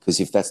 because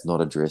if that's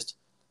not addressed,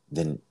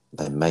 then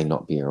they may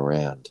not be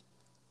around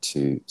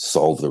to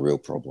solve the real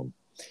problem.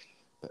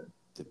 But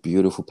the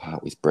beautiful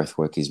part with breath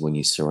work is when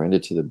you surrender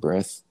to the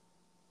breath,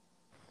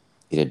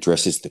 it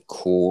addresses the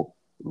core.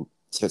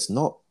 So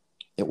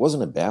it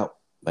wasn't about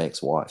my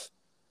ex-wife.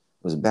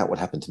 It was about what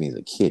happened to me as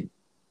a kid.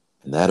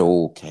 And that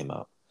all came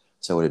up.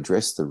 So it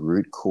addressed the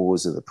root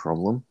cause of the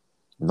problem,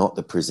 not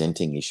the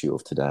presenting issue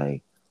of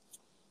today.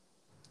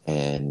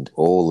 And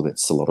all of it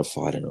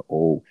solidified, and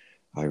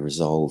I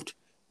resolved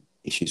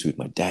issues with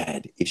my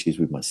dad, issues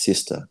with my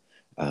sister,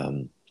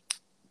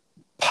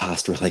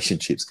 past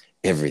relationships,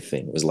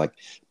 everything. It was like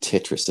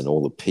Tetris, and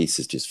all the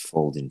pieces just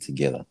folding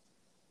together.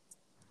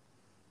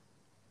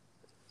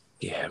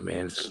 Yeah,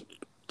 man, it's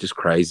just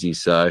crazy.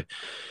 So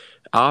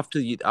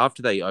after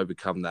they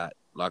overcome that,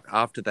 like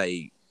after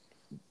they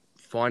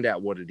find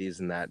out what it is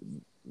and that,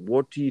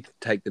 what do you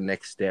take the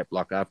next step?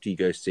 Like after you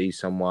go see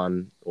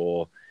someone,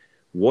 or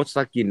what's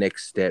like your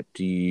next step?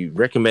 Do you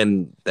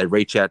recommend they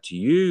reach out to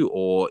you,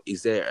 or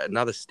is there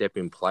another step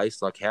in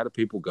place? Like how do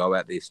people go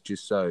at this,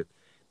 just so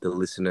the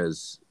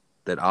listeners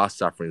that are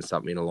suffering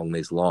something along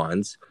these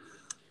lines,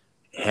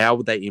 how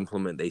would they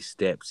implement these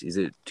steps? Is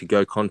it to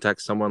go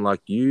contact someone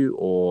like you,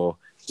 or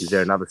is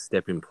there another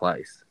step in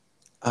place?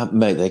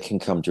 Mate, they can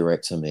come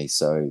direct to me.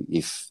 So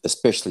if,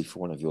 especially for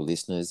one of your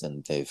listeners,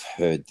 and they've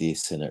heard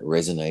this and it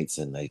resonates,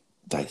 and they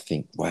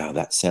think, wow,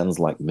 that sounds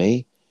like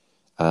me,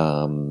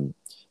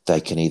 they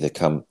can either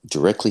come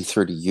directly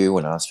through to you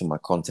and ask for my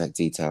contact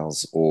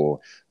details, or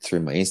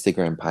through my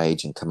Instagram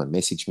page and come and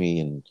message me,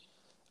 and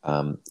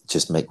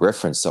just make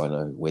reference so I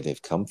know where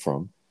they've come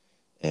from.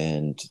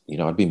 And,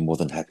 I'd be more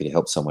than happy to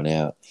help someone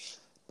out.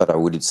 But I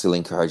would still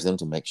encourage them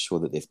to make sure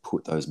that they've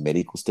put those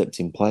medical steps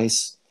in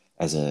place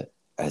as a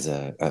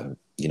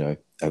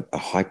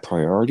high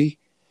priority,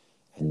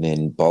 and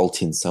then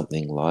bolt in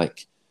something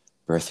like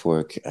breath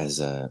work as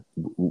a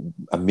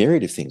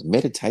myriad of things.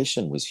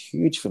 Meditation was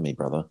huge for me,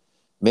 brother.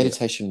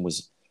 Meditation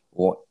was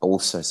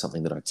also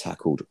something that I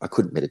tackled. I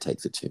couldn't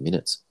meditate for 2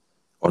 minutes.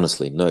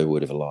 Honestly, no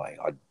word of a lie.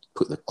 I'd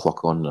put the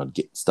clock on and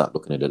I'd start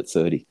looking at it at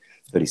 30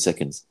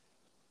 seconds.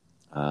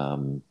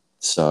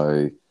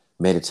 So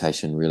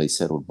meditation really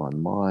settled my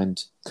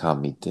mind,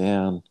 calmed me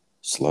down,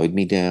 slowed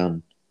me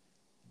down.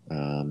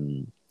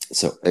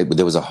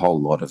 There was a whole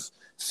lot of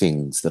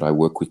things that I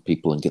work with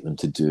people and get them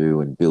to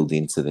do and build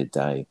into their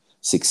day.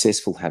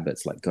 Successful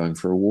habits like going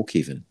for a walk,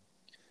 even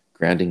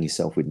grounding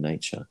yourself with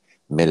nature,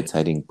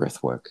 meditating,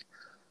 breath work.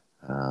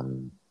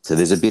 So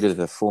there's a bit of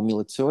a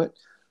formula to it,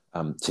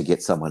 to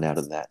get someone out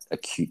of that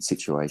acute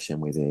situation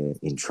where they're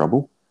in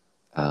trouble.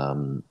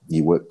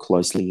 You work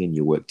closely and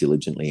you work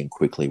diligently and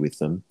quickly with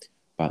them.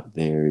 But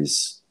there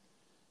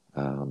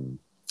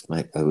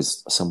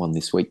was someone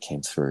this week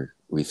came through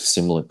with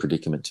similar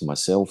predicament to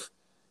myself,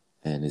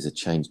 and is a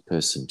changed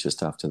person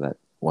just after that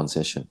one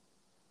session.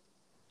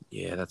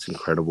 Yeah, that's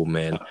incredible,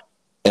 man.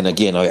 And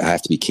again, I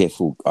have to be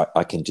careful.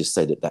 I can just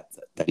say that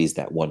is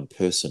that one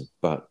person,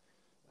 but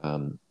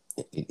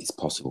it's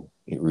possible.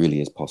 It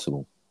really is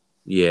possible.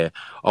 Yeah.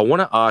 I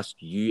want to ask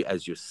you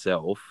as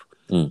yourself,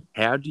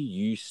 how do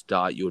you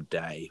start your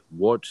day?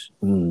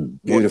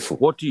 Beautiful.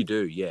 What do you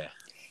do? Yeah.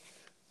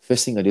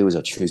 First thing I do is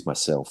I choose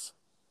myself.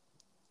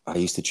 I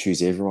used to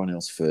choose everyone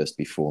else first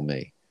before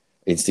me.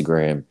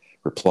 Instagram,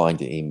 replying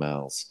to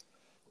emails.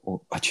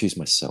 Well, I choose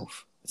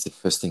myself. It's the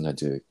first thing I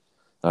do. And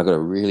I've got a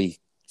really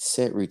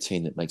set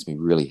routine that makes me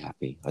really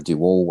happy. I do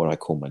all what I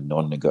call my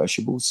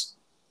non-negotiables.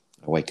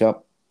 I wake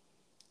up.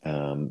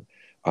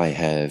 I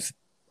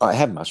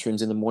have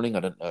mushrooms in the morning.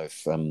 I don't know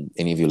if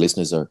any of your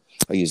listeners I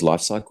use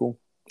Life Cycle.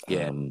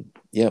 Yeah.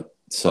 Yeah.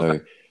 So,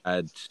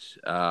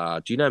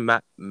 do you know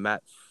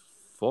Matt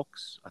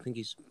Fox? I think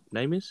his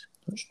name is.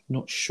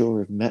 Not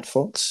sure of Matt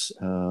Fox.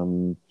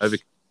 Over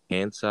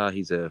cancer.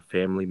 He's a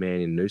family man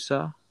in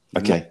Noosa.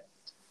 Okay.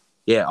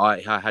 Yeah,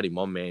 I had him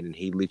on, man, and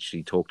he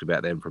literally talked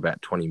about them for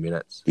about 20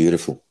 minutes.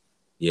 Beautiful.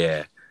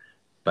 Yeah.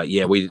 But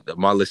yeah,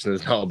 my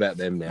listeners know about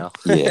them now.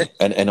 Yeah,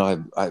 and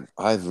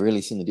I've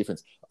really seen the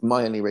difference.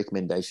 My only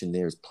recommendation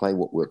there is play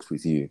what works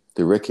with you.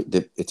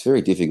 It's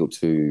very difficult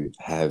to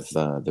have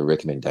the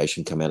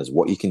recommendation come out as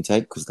what you can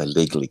take, because they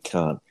legally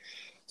can't.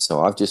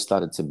 So I've just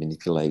started to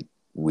manipulate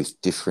with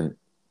different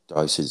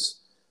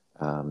doses.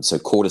 So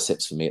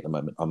cordyceps for me at the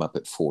moment, I'm up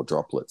at 4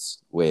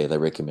 droplets, where they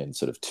recommend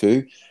sort of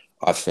 2.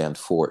 I've found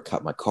 4. It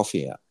cut my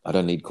coffee out. I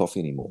don't need coffee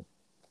anymore.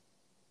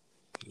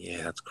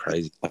 Yeah, that's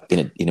crazy. Like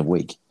in a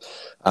week.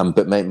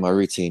 But my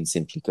routine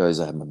simply goes,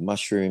 I have my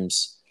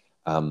mushrooms.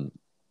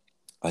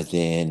 I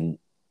then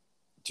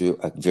do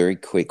a very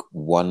quick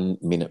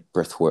 1-minute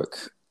breath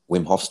work,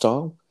 Wim Hof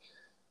style,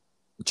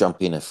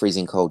 jump in a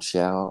freezing cold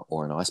shower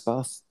or an ice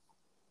bath,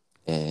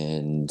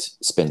 and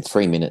spend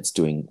 3 minutes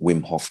doing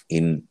Wim Hof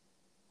in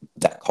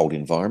that cold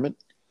environment,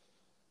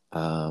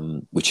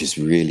 which is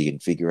really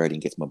invigorating,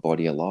 gets my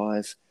body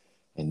alive.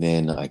 And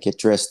then I get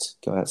dressed,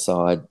 go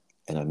outside,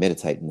 and I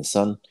meditate in the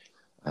sun,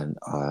 and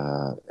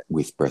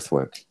with breath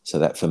work. So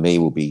that for me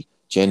will be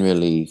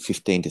generally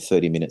 15 to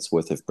 30 minutes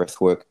worth of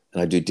breath work.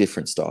 And I do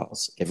different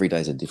styles. Every day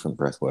is a different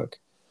breath work.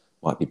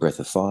 Might be breath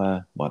of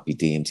fire, might be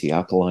DMT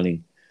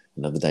alkalining.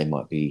 Another day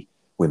might be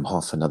Wim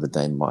Hof. Another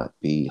day might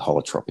be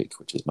holotropic,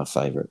 which is my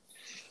favorite,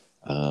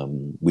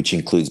 which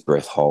includes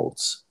breath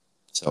holds.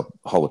 So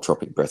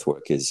holotropic breath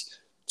work is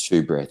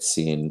 2 breaths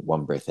in,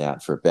 1 breath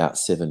out for about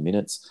 7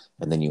 minutes,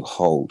 and then you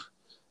hold.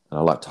 And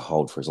I like to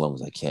hold for as long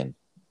as I can.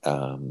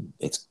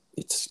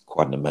 It's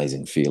quite an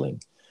amazing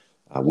feeling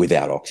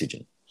without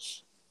oxygen.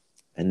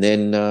 And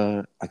then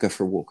I go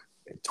for a walk,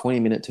 a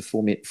 20-minute to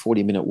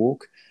 40-minute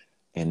walk.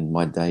 and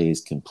my day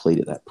is complete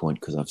at that point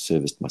because I've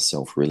serviced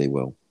myself really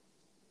well.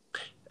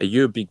 Are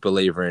you a big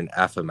believer in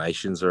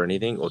affirmations or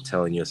anything, or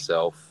telling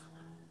yourself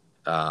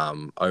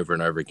over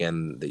and over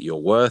again that you're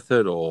worth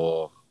it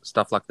or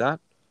stuff like that?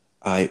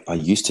 I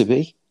used to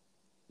be,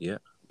 Yeah.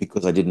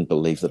 because I didn't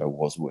believe that I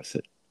was worth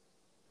it.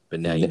 But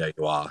now you know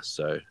you are,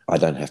 so. I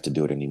don't have to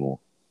do it anymore.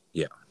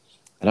 Yeah.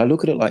 And I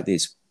look at it like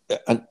this.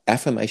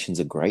 Affirmations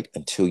are great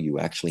until you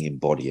actually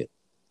embody it.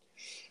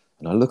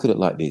 And I look at it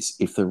like this.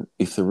 If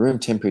the room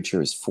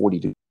temperature is 40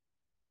 degrees,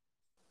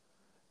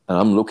 and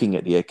I'm looking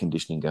at the air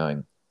conditioning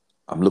going,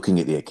 it's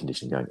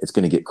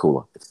going to get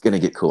cooler. It's going to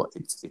get cooler.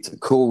 It's a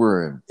cool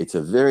room. It's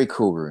a very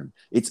cool room.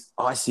 It's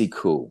icy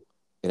cool.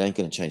 It ain't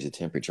going to change the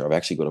temperature. I've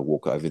actually got to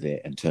walk over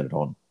there and turn it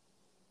on.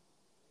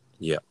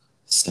 Yeah.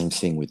 Same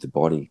thing with the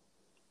body.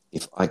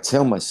 If I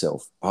tell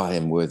myself, I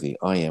am worthy,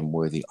 I am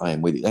worthy, I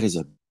am worthy,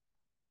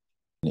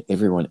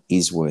 everyone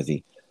is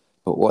worthy.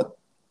 But what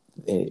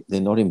they're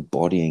not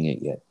embodying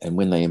it yet. And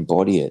when they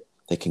embody it,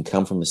 they can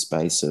come from a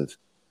space of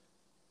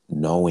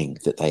knowing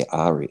that they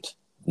are it,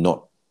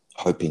 not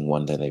hoping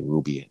one day they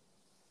will be it.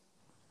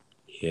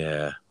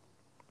 Yeah.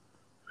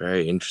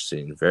 Very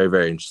interesting. Very,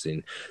 very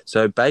interesting.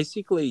 So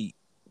basically,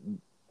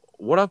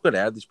 what I've got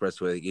out of this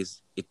breathwork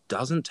is it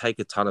doesn't take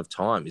a ton of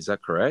time. Is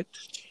that correct?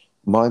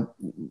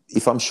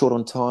 If I'm short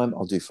on time,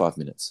 I'll do 5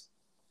 minutes.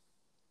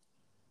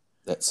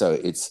 So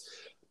it's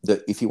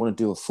that if you want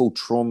to do a full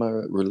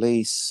trauma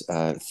release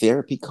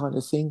therapy kind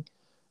of thing,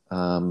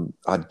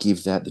 I'd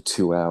give that the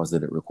 2 hours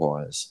that it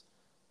requires.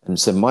 And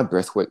so my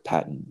breathwork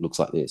pattern looks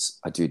like this.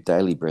 I do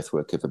daily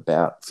breathwork of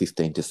about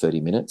 15 to 30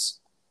 minutes.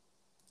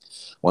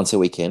 Once a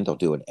weekend, I'll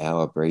do an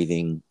hour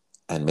breathing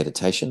and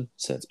meditation.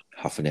 So it's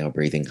half an hour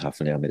breathing,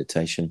 half an hour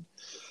meditation.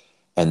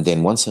 And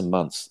then once a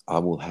month, I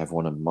will have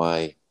one of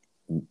my,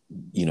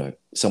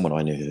 someone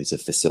I know who's a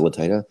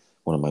facilitator,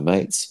 one of my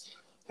mates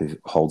who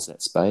holds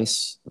that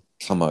space,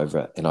 come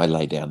over and I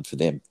lay down for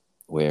them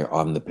where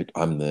I'm the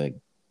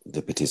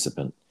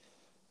participant.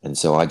 And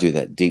so I do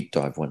that deep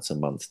dive once a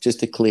month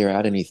just to clear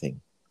out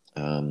anything.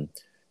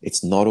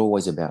 It's not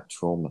always about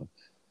trauma.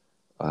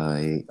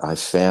 I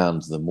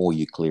found the more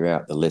you clear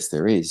out, the less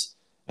there is.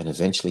 And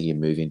eventually you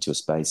move into a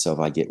space of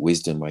I get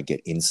wisdom, I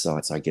get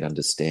insights, I get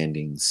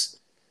understandings,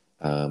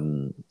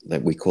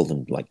 that we call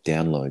them like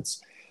downloads.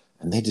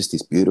 And they're just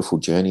this beautiful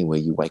journey where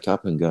you wake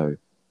up and go,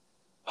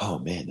 oh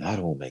man, that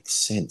all makes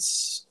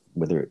sense.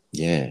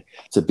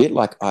 It's a bit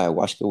like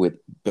ayahuasca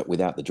but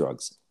without the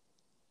drugs.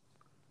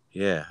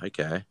 Yeah,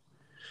 okay.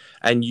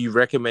 And you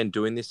recommend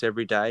doing this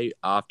every day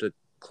after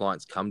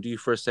clients come to you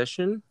for a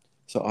session?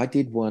 So I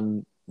did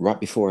one right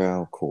before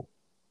our call.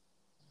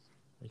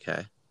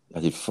 Okay. I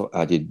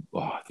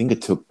think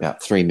it took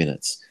about 3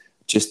 minutes,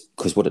 just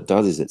because what it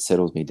does is it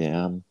settles me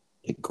down,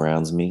 it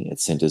grounds me,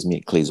 it centers me,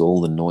 it clears all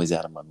the noise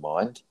out of my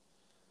mind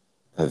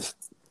of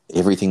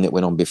everything that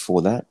went on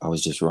before that. I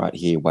was just right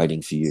here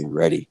waiting for you,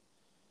 ready.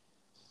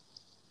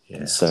 Yeah.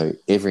 And so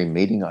every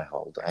meeting I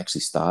hold, I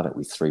actually start it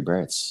with 3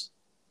 breaths.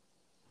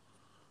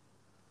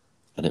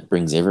 And it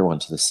brings everyone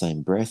to the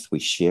same breath. We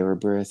share a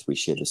breath. We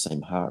share the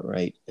same heart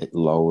rate. It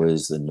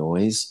lowers the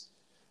noise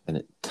and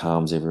it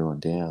calms everyone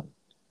down.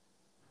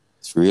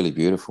 It's really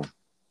beautiful.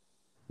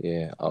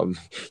 Yeah.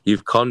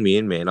 You've conned me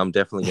in, man. I'm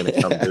definitely going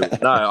to come do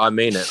it. No, I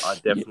mean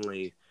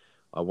it.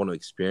 I want to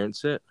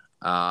experience it.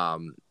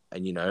 And,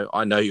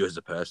 I know you as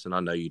a person.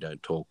 I know you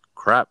don't talk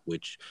crap,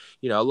 which,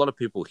 a lot of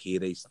people hear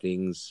these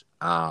things.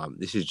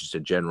 This is just a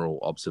general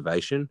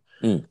observation.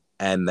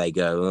 And they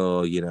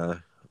go,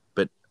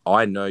 but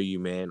I know you,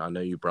 man. I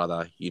know you,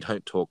 brother. You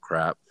don't talk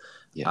crap.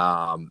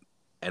 Yeah.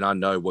 And I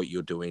know what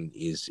you're doing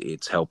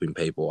it's helping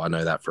people. I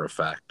know that for a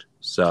fact.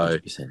 So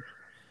 100%.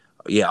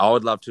 Yeah, I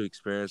would love to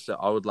experience it.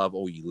 I would love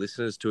all you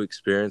listeners to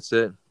experience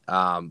it.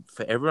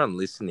 For everyone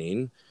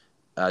listening,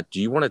 do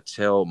you want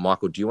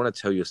to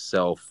tell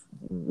yourself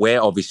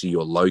where obviously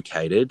you're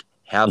located,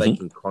 how they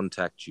can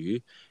contact you,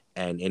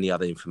 and any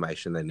other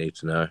information they need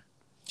to know?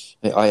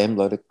 I am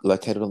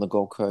located on the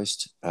Gold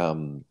Coast.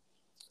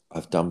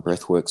 I've done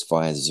breathworks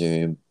via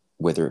Zoom,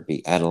 whether it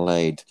be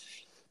Adelaide,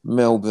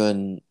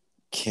 Melbourne,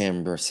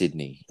 Canberra,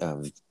 Sydney.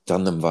 I've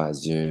done them via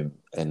Zoom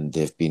and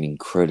they've been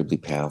incredibly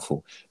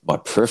powerful. My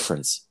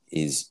preference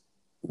is,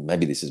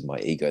 maybe this is my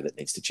ego that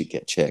needs to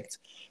get checked,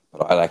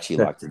 but I actually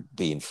like to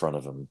be in front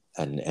of them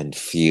and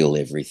feel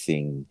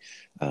everything.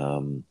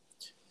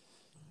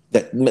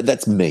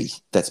 That's me.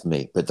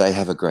 But they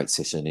have a great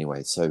session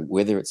anyway. So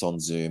whether it's on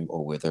Zoom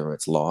or whether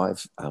it's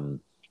live,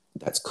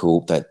 that's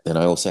cool. Then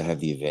I also have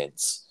the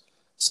events.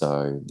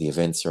 So the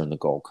events are on the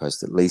Gold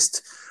Coast at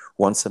least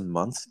once a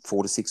month,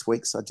 4 to 6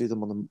 weeks. I do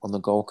them on the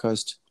Gold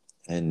Coast,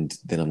 and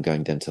then I'm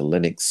going down to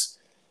Lennox,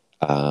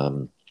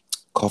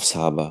 Coffs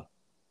Harbour,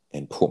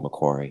 and Port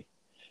Macquarie,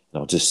 and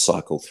I'll just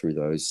cycle through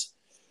those.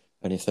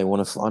 And if they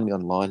want to find me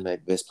online,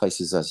 mate, best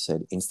places, as I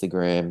said,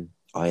 Instagram,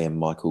 I am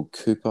Michael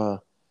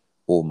Cooper,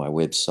 or my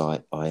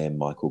website,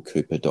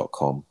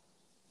 iammichaelcooper.com.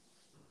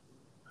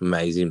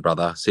 Amazing,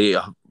 brother. See,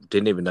 I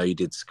didn't even know you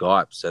did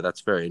Skype, so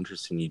that's very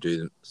interesting. You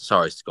do,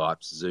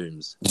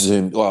 Zooms.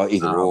 Zoom,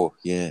 either or,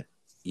 yeah.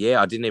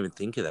 Yeah, I didn't even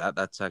think of that.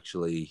 That's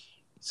actually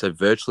so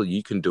virtually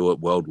you can do it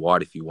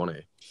worldwide if you want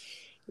to.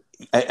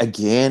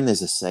 Again,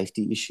 there's a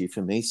safety issue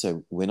for me.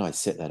 So when I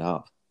set that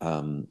up,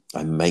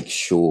 I make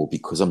sure,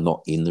 because I'm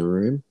not in the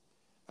room,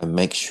 I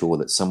make sure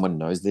that someone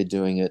knows they're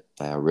doing it.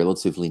 They are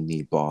relatively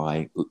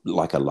nearby,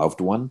 like a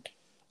loved one.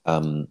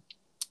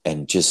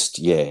 And just,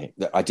 yeah,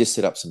 I just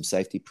set up some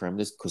safety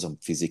parameters because I'm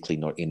physically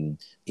not in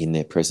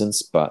their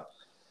presence. But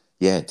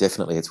yeah,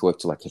 definitely, it's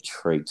worked like a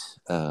treat.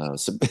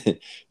 So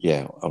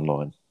yeah,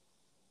 online.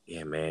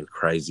 Yeah, man,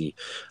 crazy.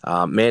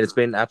 Man, it's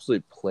been an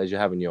absolute pleasure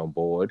having you on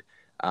board.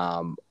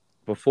 Um,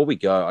 Before we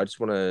go, I just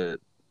want to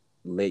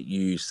let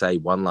you say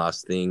one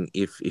last thing.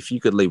 If you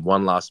could leave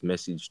one last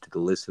message to the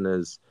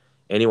listeners,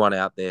 anyone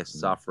out there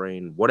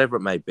suffering, whatever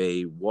it may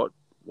be, what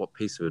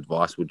piece of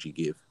advice would you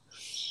give?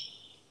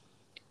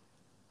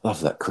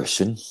 Love that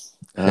question.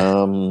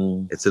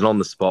 It's an on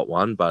the spot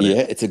one, but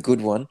Yeah, it's a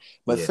good one.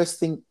 My yeah, first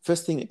thing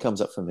that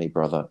comes up for me,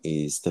 brother,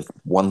 is the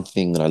one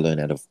thing that I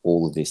learned out of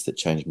all of this that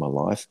changed my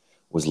life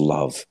was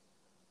love.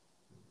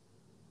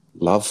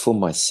 Love for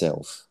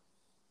myself.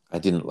 I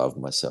didn't love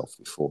myself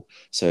before.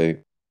 So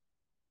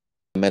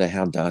no matter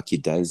how dark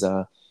your days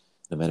are,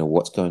 no matter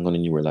what's going on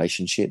in your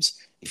relationships,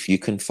 if you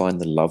can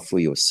find the love for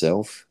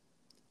yourself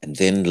and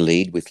then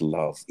lead with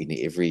love in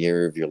every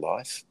area of your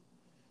life,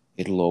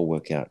 it'll all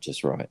work out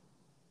just right.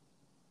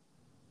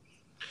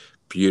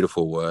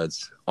 beautiful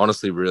words.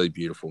 Honestly, really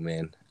beautiful,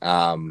 man.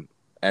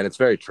 And it's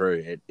very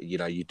true.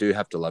 You do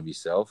have to love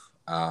yourself.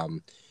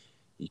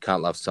 You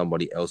can't love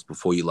somebody else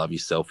before you love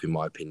yourself, in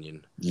my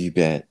opinion. You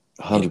bet.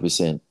 Yeah.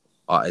 100%.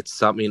 It's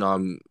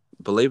something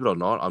believe it or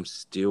not, I'm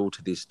still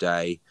to this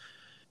day.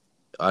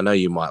 I know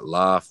you might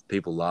laugh,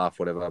 people laugh,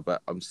 whatever,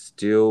 but I'm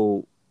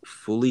still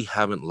fully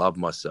haven't loved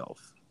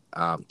myself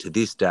to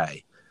this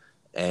day.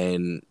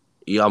 And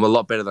yeah, I'm a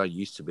lot better than I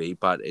used to be,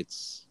 but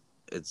it's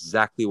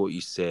exactly what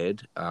you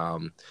said.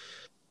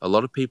 A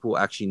lot of people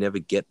actually never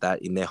get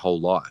that in their whole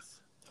life.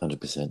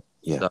 100%.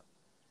 Yeah. So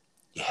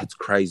yeah, it's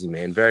crazy,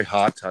 man. Very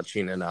heart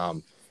touching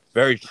and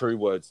very true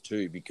words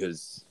too.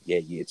 Because yeah,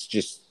 it's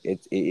just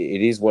it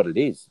is what it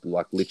is.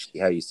 Like literally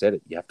how you said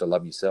it. You have to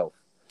love yourself.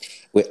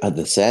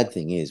 The sad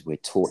thing is, we're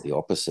taught the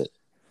opposite.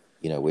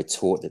 We're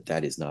taught that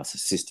that is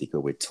narcissistic, or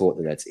we're taught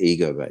that that's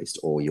ego based,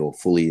 or you're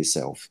fully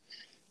yourself.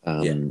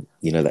 Yeah,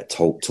 That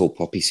tall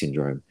poppy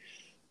syndrome.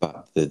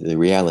 But the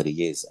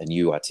reality is, and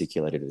you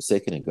articulated it a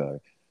second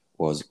ago,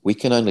 was we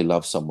can only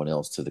love someone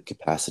else to the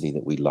capacity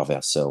that we love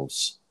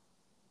ourselves.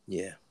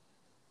 yeah,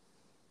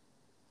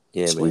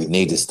 yeah, So we man.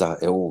 need to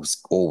start. It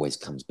always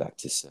comes back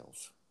to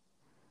self.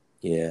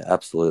 Yeah,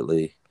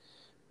 absolutely,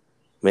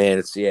 man.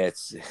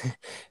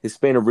 It's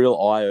been a real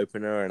eye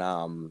opener,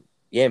 and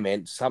yeah,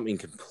 man, something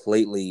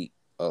completely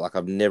like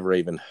I've never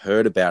even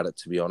heard about it,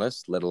 to be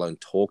honest, let alone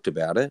talked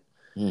about it.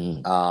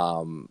 Mm.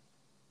 Um,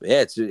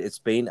 yeah, it's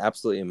been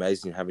absolutely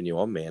amazing having you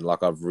on, man.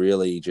 Like I've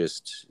really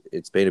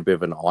it's been a bit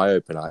of an eye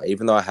opener,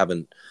 even though I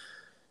haven't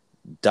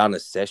done a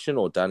session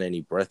or done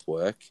any breath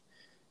work.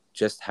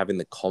 Just having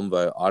the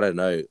convo, I don't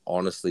know,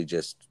 honestly,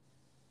 just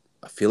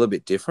I feel a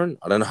bit different.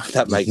 I don't know if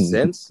that makes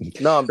sense.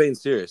 No, I'm being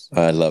serious.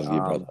 I love you,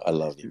 brother. I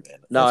love you, man.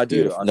 No, That's I do.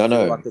 beautiful. I No, feel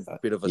no. like a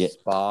bit of a Yeah,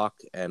 spark,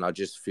 and I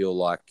just feel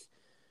like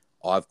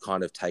I've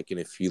kind of taken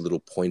a few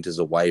little pointers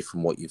away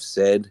from what you've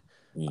said.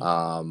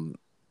 mm.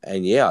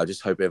 And yeah, I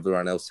just hope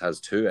everyone else has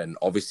too. And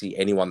obviously,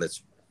 anyone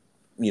that's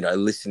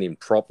listening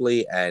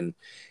properly and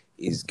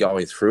is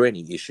going through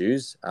any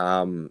issues,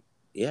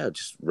 yeah,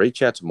 just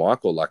reach out to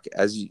Michael. Like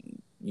as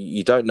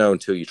you don't know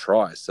until you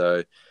try.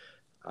 So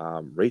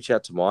reach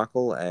out to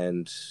Michael,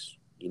 and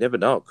you never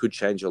know, it could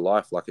change your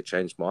life like it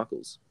changed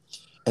Michael's.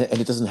 And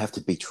it doesn't have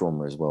to be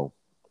trauma as well.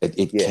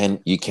 It Yeah,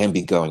 can you can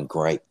be going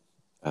great,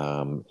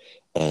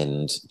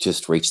 and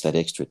just reach that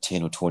extra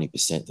 10 or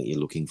 20% that you're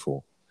looking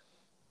for.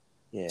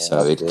 yeah, So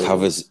it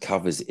absolutely.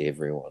 covers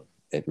everyone.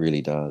 It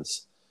really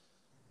does.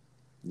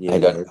 Yeah,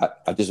 And man.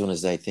 I just want to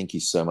say thank you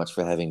so much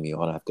for having me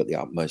on. I've got the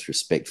utmost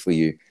respect for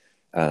you.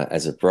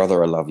 As a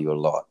brother, I love you a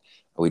lot.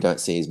 We don't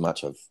see as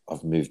much.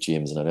 I've moved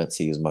gyms and I don't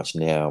see you as much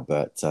now,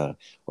 but I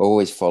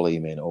always follow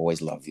you, man.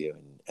 Always love you,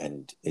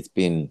 and it's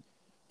been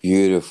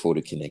beautiful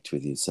to connect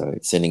with you. So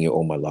sending you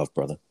all my love,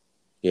 brother.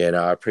 Yeah,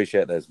 no, I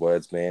appreciate those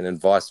words, man, and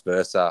vice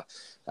versa.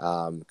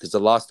 Because the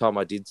last time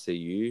I did see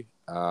you,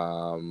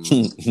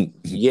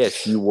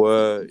 yes, Yeah, you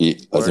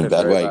I was were in in a a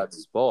bad very way. bad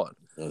spot,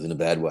 I was in a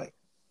bad way.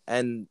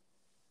 and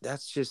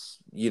that's just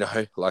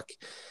like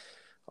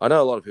I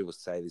know a lot of people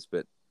say this,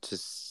 but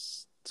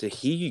to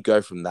hear you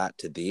go from that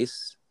to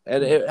this,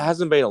 and Mm. it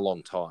hasn't been a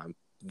long time.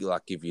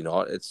 Like, if you're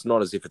not, it's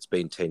not as if it's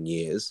been 10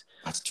 years.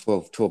 That's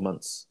 12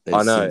 months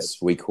I know,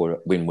 since we caught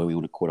up when we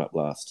would have caught up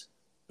last.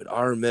 but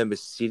I remember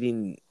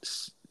standing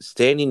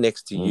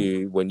next to Mm.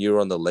 you when you were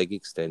on the leg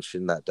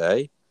extension that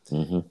day,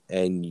 Mm-hmm.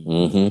 and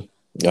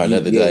Mm-hmm. I know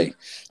the yeah, day.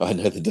 I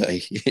know the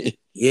day.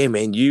 yeah,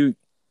 man,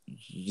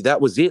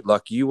 that was it.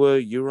 Like you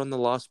were on the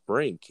last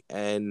brink,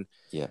 and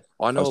Yeah.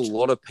 I I know a was.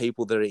 lot of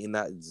people that are in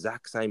that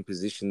exact same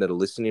position that are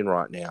listening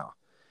right now,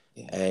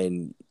 Yeah.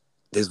 and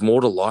there's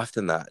more to life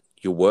than that.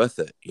 You're worth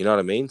it. You know what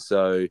I mean?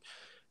 So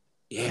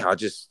yeah,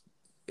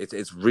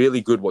 it's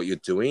really good what you're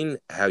doing,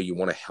 how you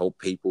want to help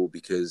people,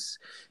 because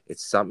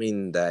it's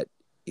something that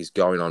is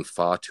going on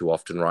far too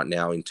often right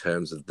now in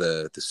terms of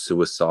the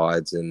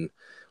suicides and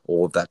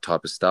all of that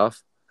type of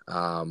stuff.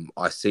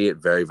 I see it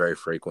very, very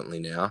frequently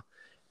now.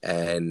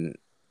 And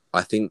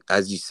I think,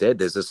 as you said,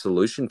 there's a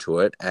solution to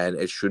it and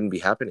it shouldn't be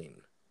happening.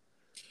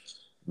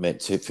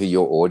 Meant to, for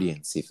your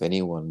audience, if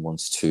anyone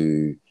wants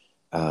to,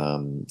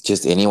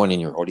 just anyone in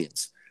your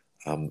audience,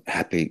 I'm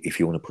happy if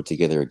you want to put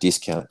together a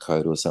discount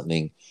code or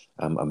something.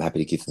 I'm happy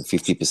to give them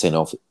 50%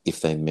 off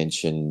if they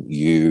mention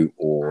you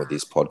or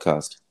this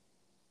podcast.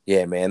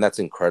 Yeah, man, that's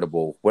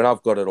incredible. When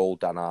I've got it all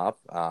done up,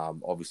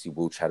 obviously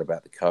we'll chat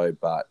about the code,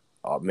 but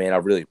man, I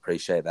really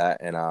appreciate that.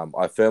 And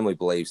I firmly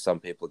believe some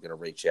people are going to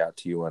reach out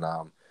to you, and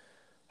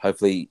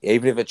hopefully,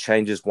 even if it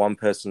changes one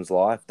person's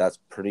life, that's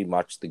pretty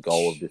much the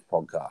goal of this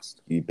podcast.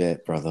 You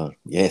bet, brother.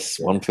 Yes,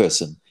 one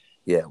person.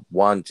 Yeah,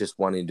 just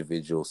one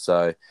individual.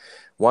 So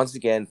once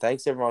again,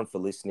 thanks everyone for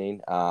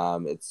listening.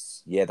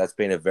 That's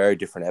been a very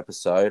different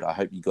episode. I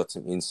hope you got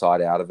some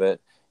insight out of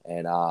it.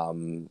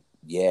 And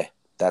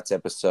that's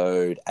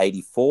episode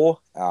 84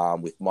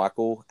 with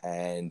Michael,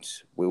 and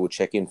we will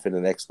check in for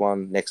the next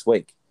one next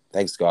week.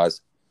 Thanks,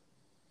 guys.